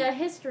time, having a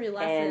history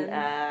lesson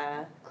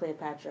and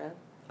Cleopatra.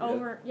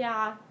 over.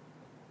 Yeah,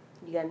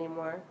 You got any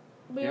more?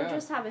 we Yeah. would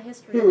just have a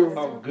history Oh, lesson.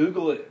 Oh,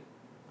 Google it.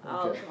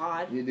 Oh Okay.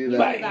 God, You do You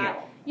that. do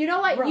that. You know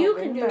what? You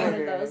can do one of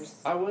Murders.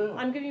 those. I will.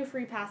 I'm giving you a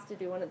free pass to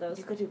do one of those.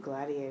 You could do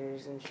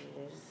gladiators and shit.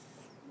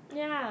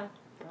 Yeah.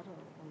 I don't know.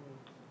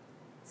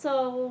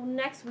 So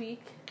next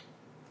week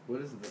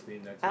What is the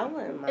theme next I week?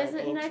 wouldn't mind isn't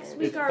ancient. next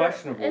week It's our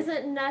questionable.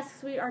 isn't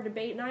next week our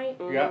debate night?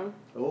 Mhm. Yeah.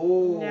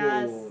 Oh,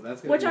 Yes.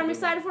 that's gonna Which be a I'm good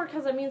excited one. for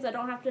because it means I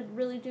don't have to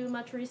really do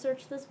much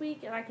research this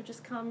week and I could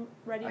just come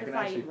ready I to can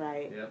fight. actually-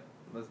 Right. Yep,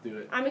 let's do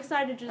it. I'm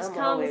excited to just I'm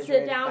come, always sit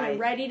ready to down, and fight.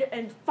 ready to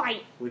and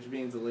fight. Which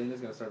means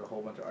Elena's gonna start a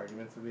whole bunch of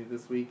arguments with me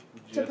this week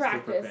just To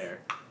practice.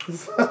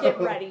 prepare.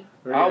 Get ready.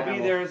 We're gonna I'll have be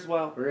a- there as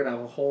well. We're gonna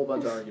have a whole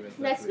bunch of arguments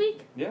Next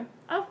week? Yeah.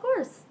 Of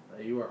course.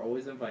 You are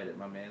always invited,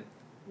 my man.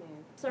 Yeah.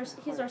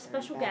 He's our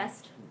special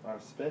guest. Our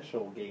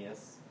special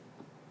guest.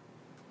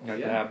 You have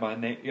Yeah. to have my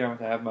name. You have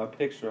to have my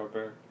picture up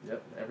there.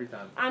 Yep, every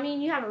time. I mean,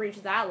 you haven't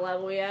reached that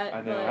level yet. I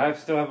know. but I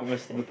still haven't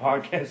listened to the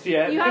podcast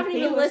yet. You haven't He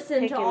even was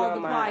listened to picking all on the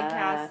my,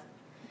 podcasts.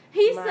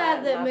 He my-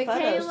 said that my photo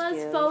Michaela's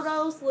skills.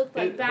 photos looked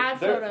like bad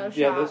Photoshop.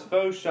 Yeah, this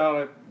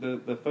Photoshop,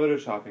 the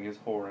photoshopping is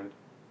horrid.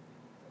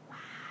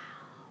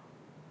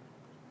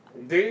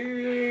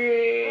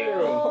 Damn.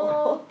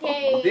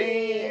 Okay.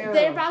 Damn.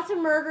 They're about to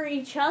murder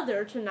each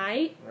other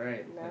tonight.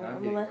 Right. No, and I'm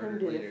getting gonna let him murdered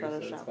do the later, so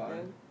it's Photoshop fine.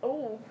 thing.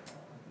 Oh.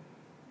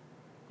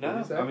 No, What'd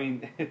you say? I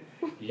mean,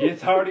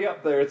 it's already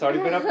up there. It's already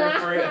been up there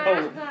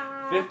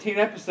for 15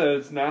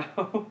 episodes now.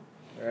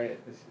 Right,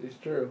 it's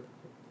true.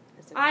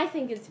 I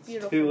think it's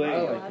beautiful. too late. I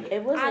Michaela. like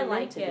It wasn't I meant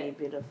like to it.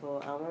 be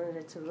beautiful. I wanted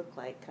it to look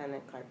like kind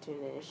of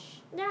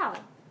cartoonish. Yeah,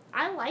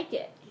 I like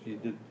it. You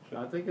did.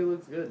 I think it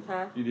looks good.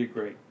 Huh? You did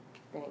great.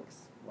 Thanks.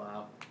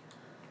 Wow.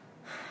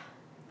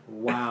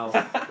 Wow. All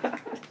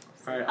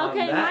right, on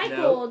Okay, that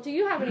Michael, do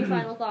you have any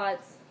final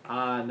thoughts?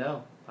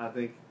 No. I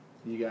think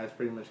you guys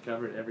pretty much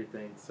covered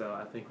everything, so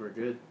I think we're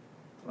good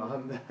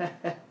on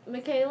that.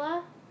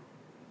 Michaela,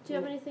 do you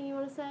have anything you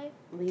want to say?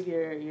 Leave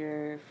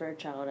your fur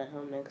child at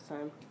home next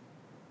time.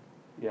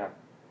 Yeah.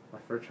 My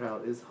first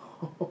child is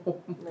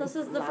home. This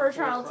is the Lock first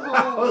him. child's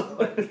I home. was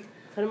like,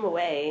 Put him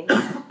away.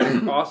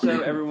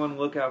 Also, everyone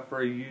look out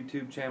for a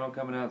YouTube channel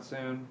coming out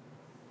soon.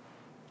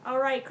 All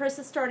right, Chris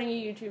is starting a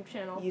YouTube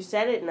channel. You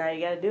said it, now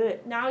you gotta do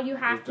it. Now you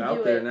have it's to out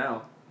do there it.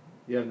 now.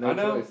 You have no I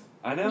know. choice.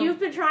 I know. You've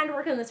been trying to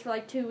work on this for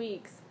like 2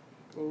 weeks.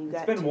 And you It's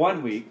got been 2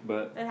 1 weeks. week,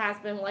 but. It has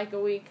been like a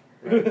week.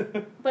 Yeah.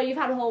 But you've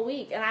had a whole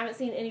week, and I haven't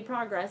seen any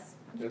progress.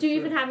 That's Do you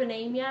true. even have a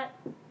name yet?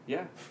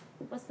 Yeah.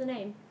 What's the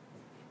name?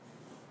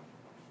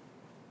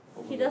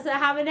 What He was it? doesn't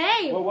have a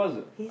name. What was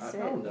it? He I said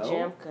don't know.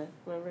 Jamka,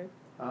 remember?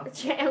 Huh?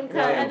 Jamka.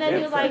 Yeah, And then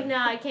he was Jamka. like, no,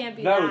 I can't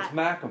be No, that. it's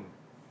Macam.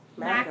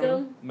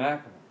 Macam.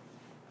 Macam.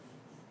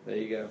 There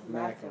you go.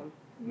 Macam.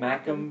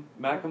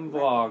 Macam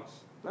Vlogs.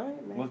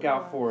 Alright, Look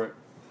out for it.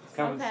 It's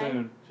coming Okay.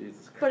 soon.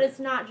 Jesus Christ. But it's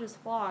not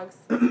just vlogs.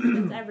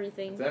 It's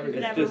everything, It's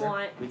everything. you It's could ever just-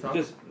 want. We talked.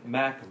 Just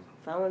Macam.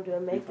 If I want to do a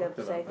makeup talked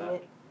about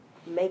segment,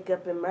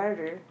 makeup and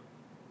murder,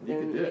 You then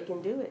can do they it.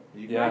 can do it.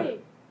 You can Yeah. do Right.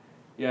 it.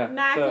 Yeah. So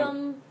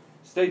Macam.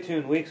 stay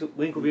tuned.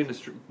 Link will be in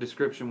the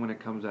description when it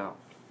comes out.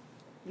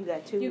 You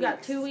got 2 You weeks.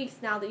 got 2 weeks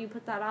now that you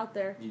put that out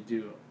there. You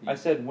do. I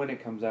said when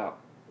it comes out.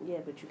 Yeah,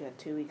 but you got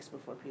 2 weeks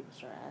before people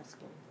start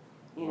asking.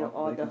 You know,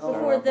 all they the can whole,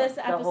 start Before off- this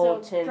the whole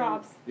episode 10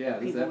 drops. Yeah,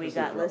 this people we episode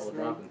got will listening.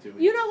 drop in 2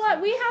 weeks. You know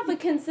what? We have a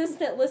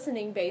consistent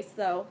listening base,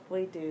 though.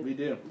 We do. We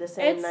do. The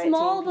same It's 19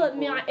 small, but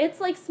people.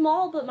 it's like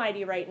small but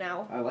mighty right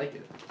now. I like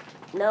it.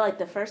 No, like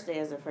the first day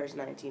is the first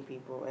 19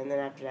 people, and then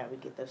after that we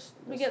get the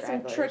We get some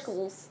stragglers.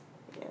 trickles.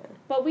 Yeah.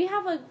 But we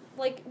have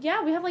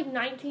we have like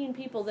 19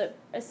 people that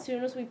as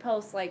soon as we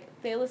post, like,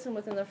 they listen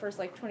within the first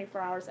like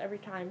 24 hours every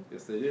time.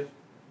 Yes, they do.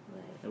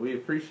 Right. And we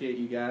appreciate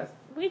you guys.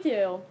 We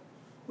do.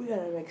 We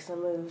gotta make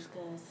some moves,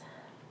 guys.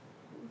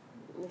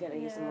 We gotta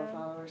get some more Yeah.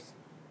 followers.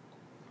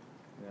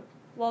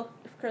 Well,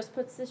 if Chris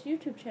puts this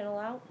YouTube channel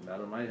out,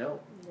 That might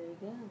help. There you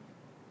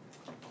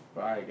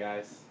go. All right,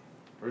 guys.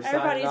 We're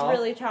everybody's signing off.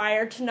 really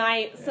tired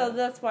tonight, so Yeah.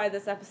 that's why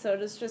this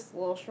episode is just a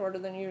little shorter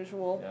than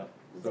usual. Yep.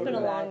 It's So been a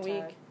good. long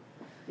Nighttime. week.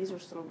 These were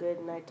some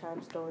good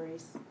nighttime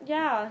stories.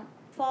 Yeah,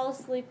 fall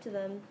asleep to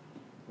them.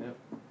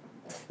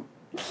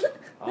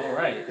 All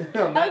right.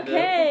 On that note,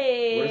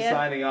 Okay. we're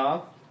signing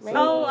off.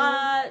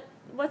 So,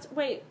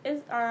 Wait,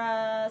 is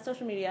our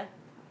social media?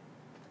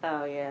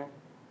 Oh, yeah.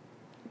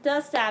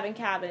 Does Stabbin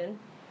Cabbin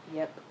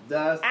Yep.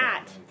 Dust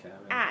at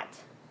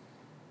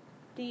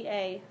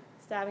DA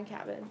Stabbin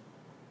Cabbin.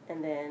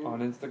 And then On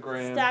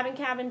Instagram.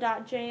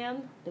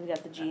 StabbinCabbin.jam we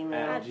got the Gmail.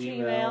 at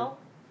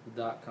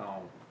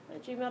gmail.com.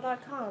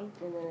 gmail.com.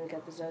 And then we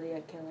got the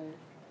Zodiac Killer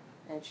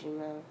at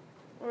Gmail.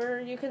 Or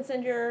you can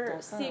send your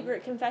 .com.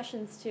 secret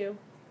confessions to.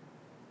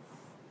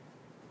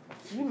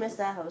 You missed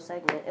that whole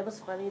segment. It was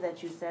funny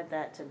that you said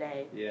that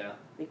today Yeah.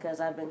 because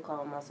I've been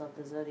calling myself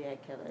the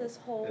Zodiac Killer. This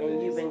whole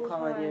And you've been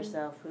calling time.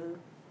 yourself who?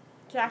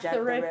 Jack Jack the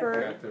the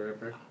Ripper. Jack the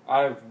Ripper.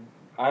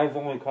 I've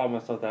only called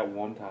myself that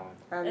one time.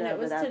 I And know, it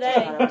was but today.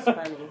 I thought it was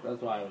funny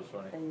That's why it was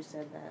funny. that you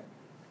said that.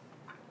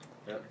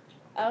 Yep.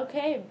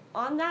 Okay,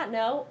 on that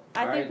note,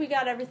 I All think right. we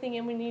got everything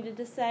in we needed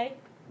to say.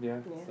 Yeah.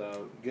 Yeah.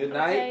 So, good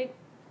night. Okay,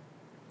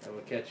 And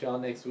we'll catch y'all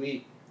next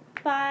week.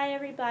 bye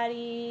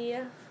everybody.